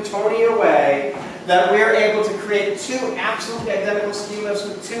world of Newtonian way, that we're able to create 2 absolutely identical ski lifts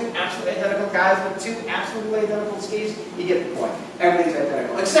with 2 absolutely identical guys with 2 absolutely identical skis. You get the point. Everything's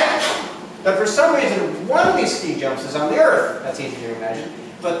identical. Except that for some reason, one of these ski jumps is on the Earth. That's easy to imagine.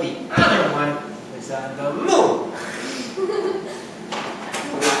 But the other one is on the moon.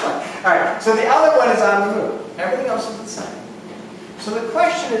 Alright, so the other one is on the moon. Everything else is the same. So the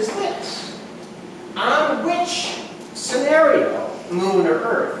question is this. On which scenario, moon or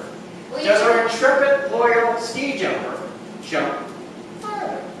Earth, does our intrepid, loyal ski jumper jump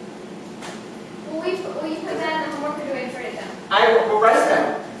farther? Will you put that in the homework or do I write it down? I will write it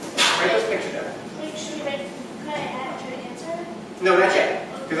down. Write this picture down. Wait, should we write, could I add to the answer? No, not yet.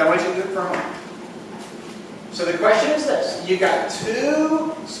 Because I want you to do it for home. So the question is this. You got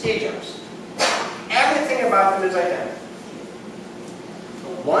 2 ski jumps. Everything about them is identical.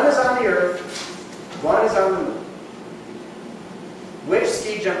 One is on the Earth, one is on the moon. Which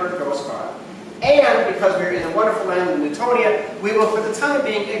ski jumper goes farther? And because we're in the wonderful land of Newtonia, we will, for the time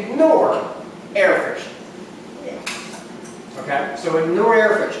being, ignore air friction. Okay? So ignore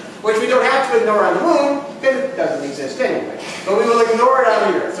air friction, which we don't have to ignore on the moon, because it doesn't exist anyway. But we will ignore it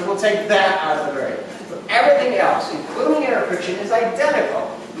on the Earth, so we'll take that out of the variable. So everything else, including air friction, is identical.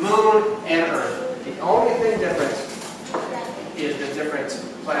 Moon and Earth. The only thing different is the different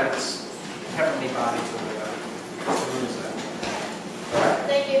planets' heavenly bodies over there. Alright?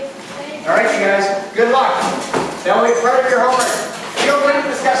 Thank you. Alright, you guys. Good luck. That will be part of your homework. Feel free to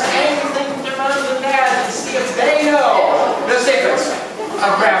discuss anything with your moms and dads and see if they know the secrets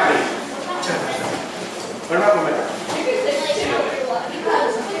of gravity. What about women?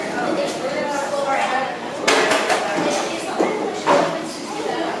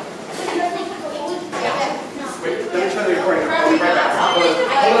 Wait, let me turn the recording. I'll be right back.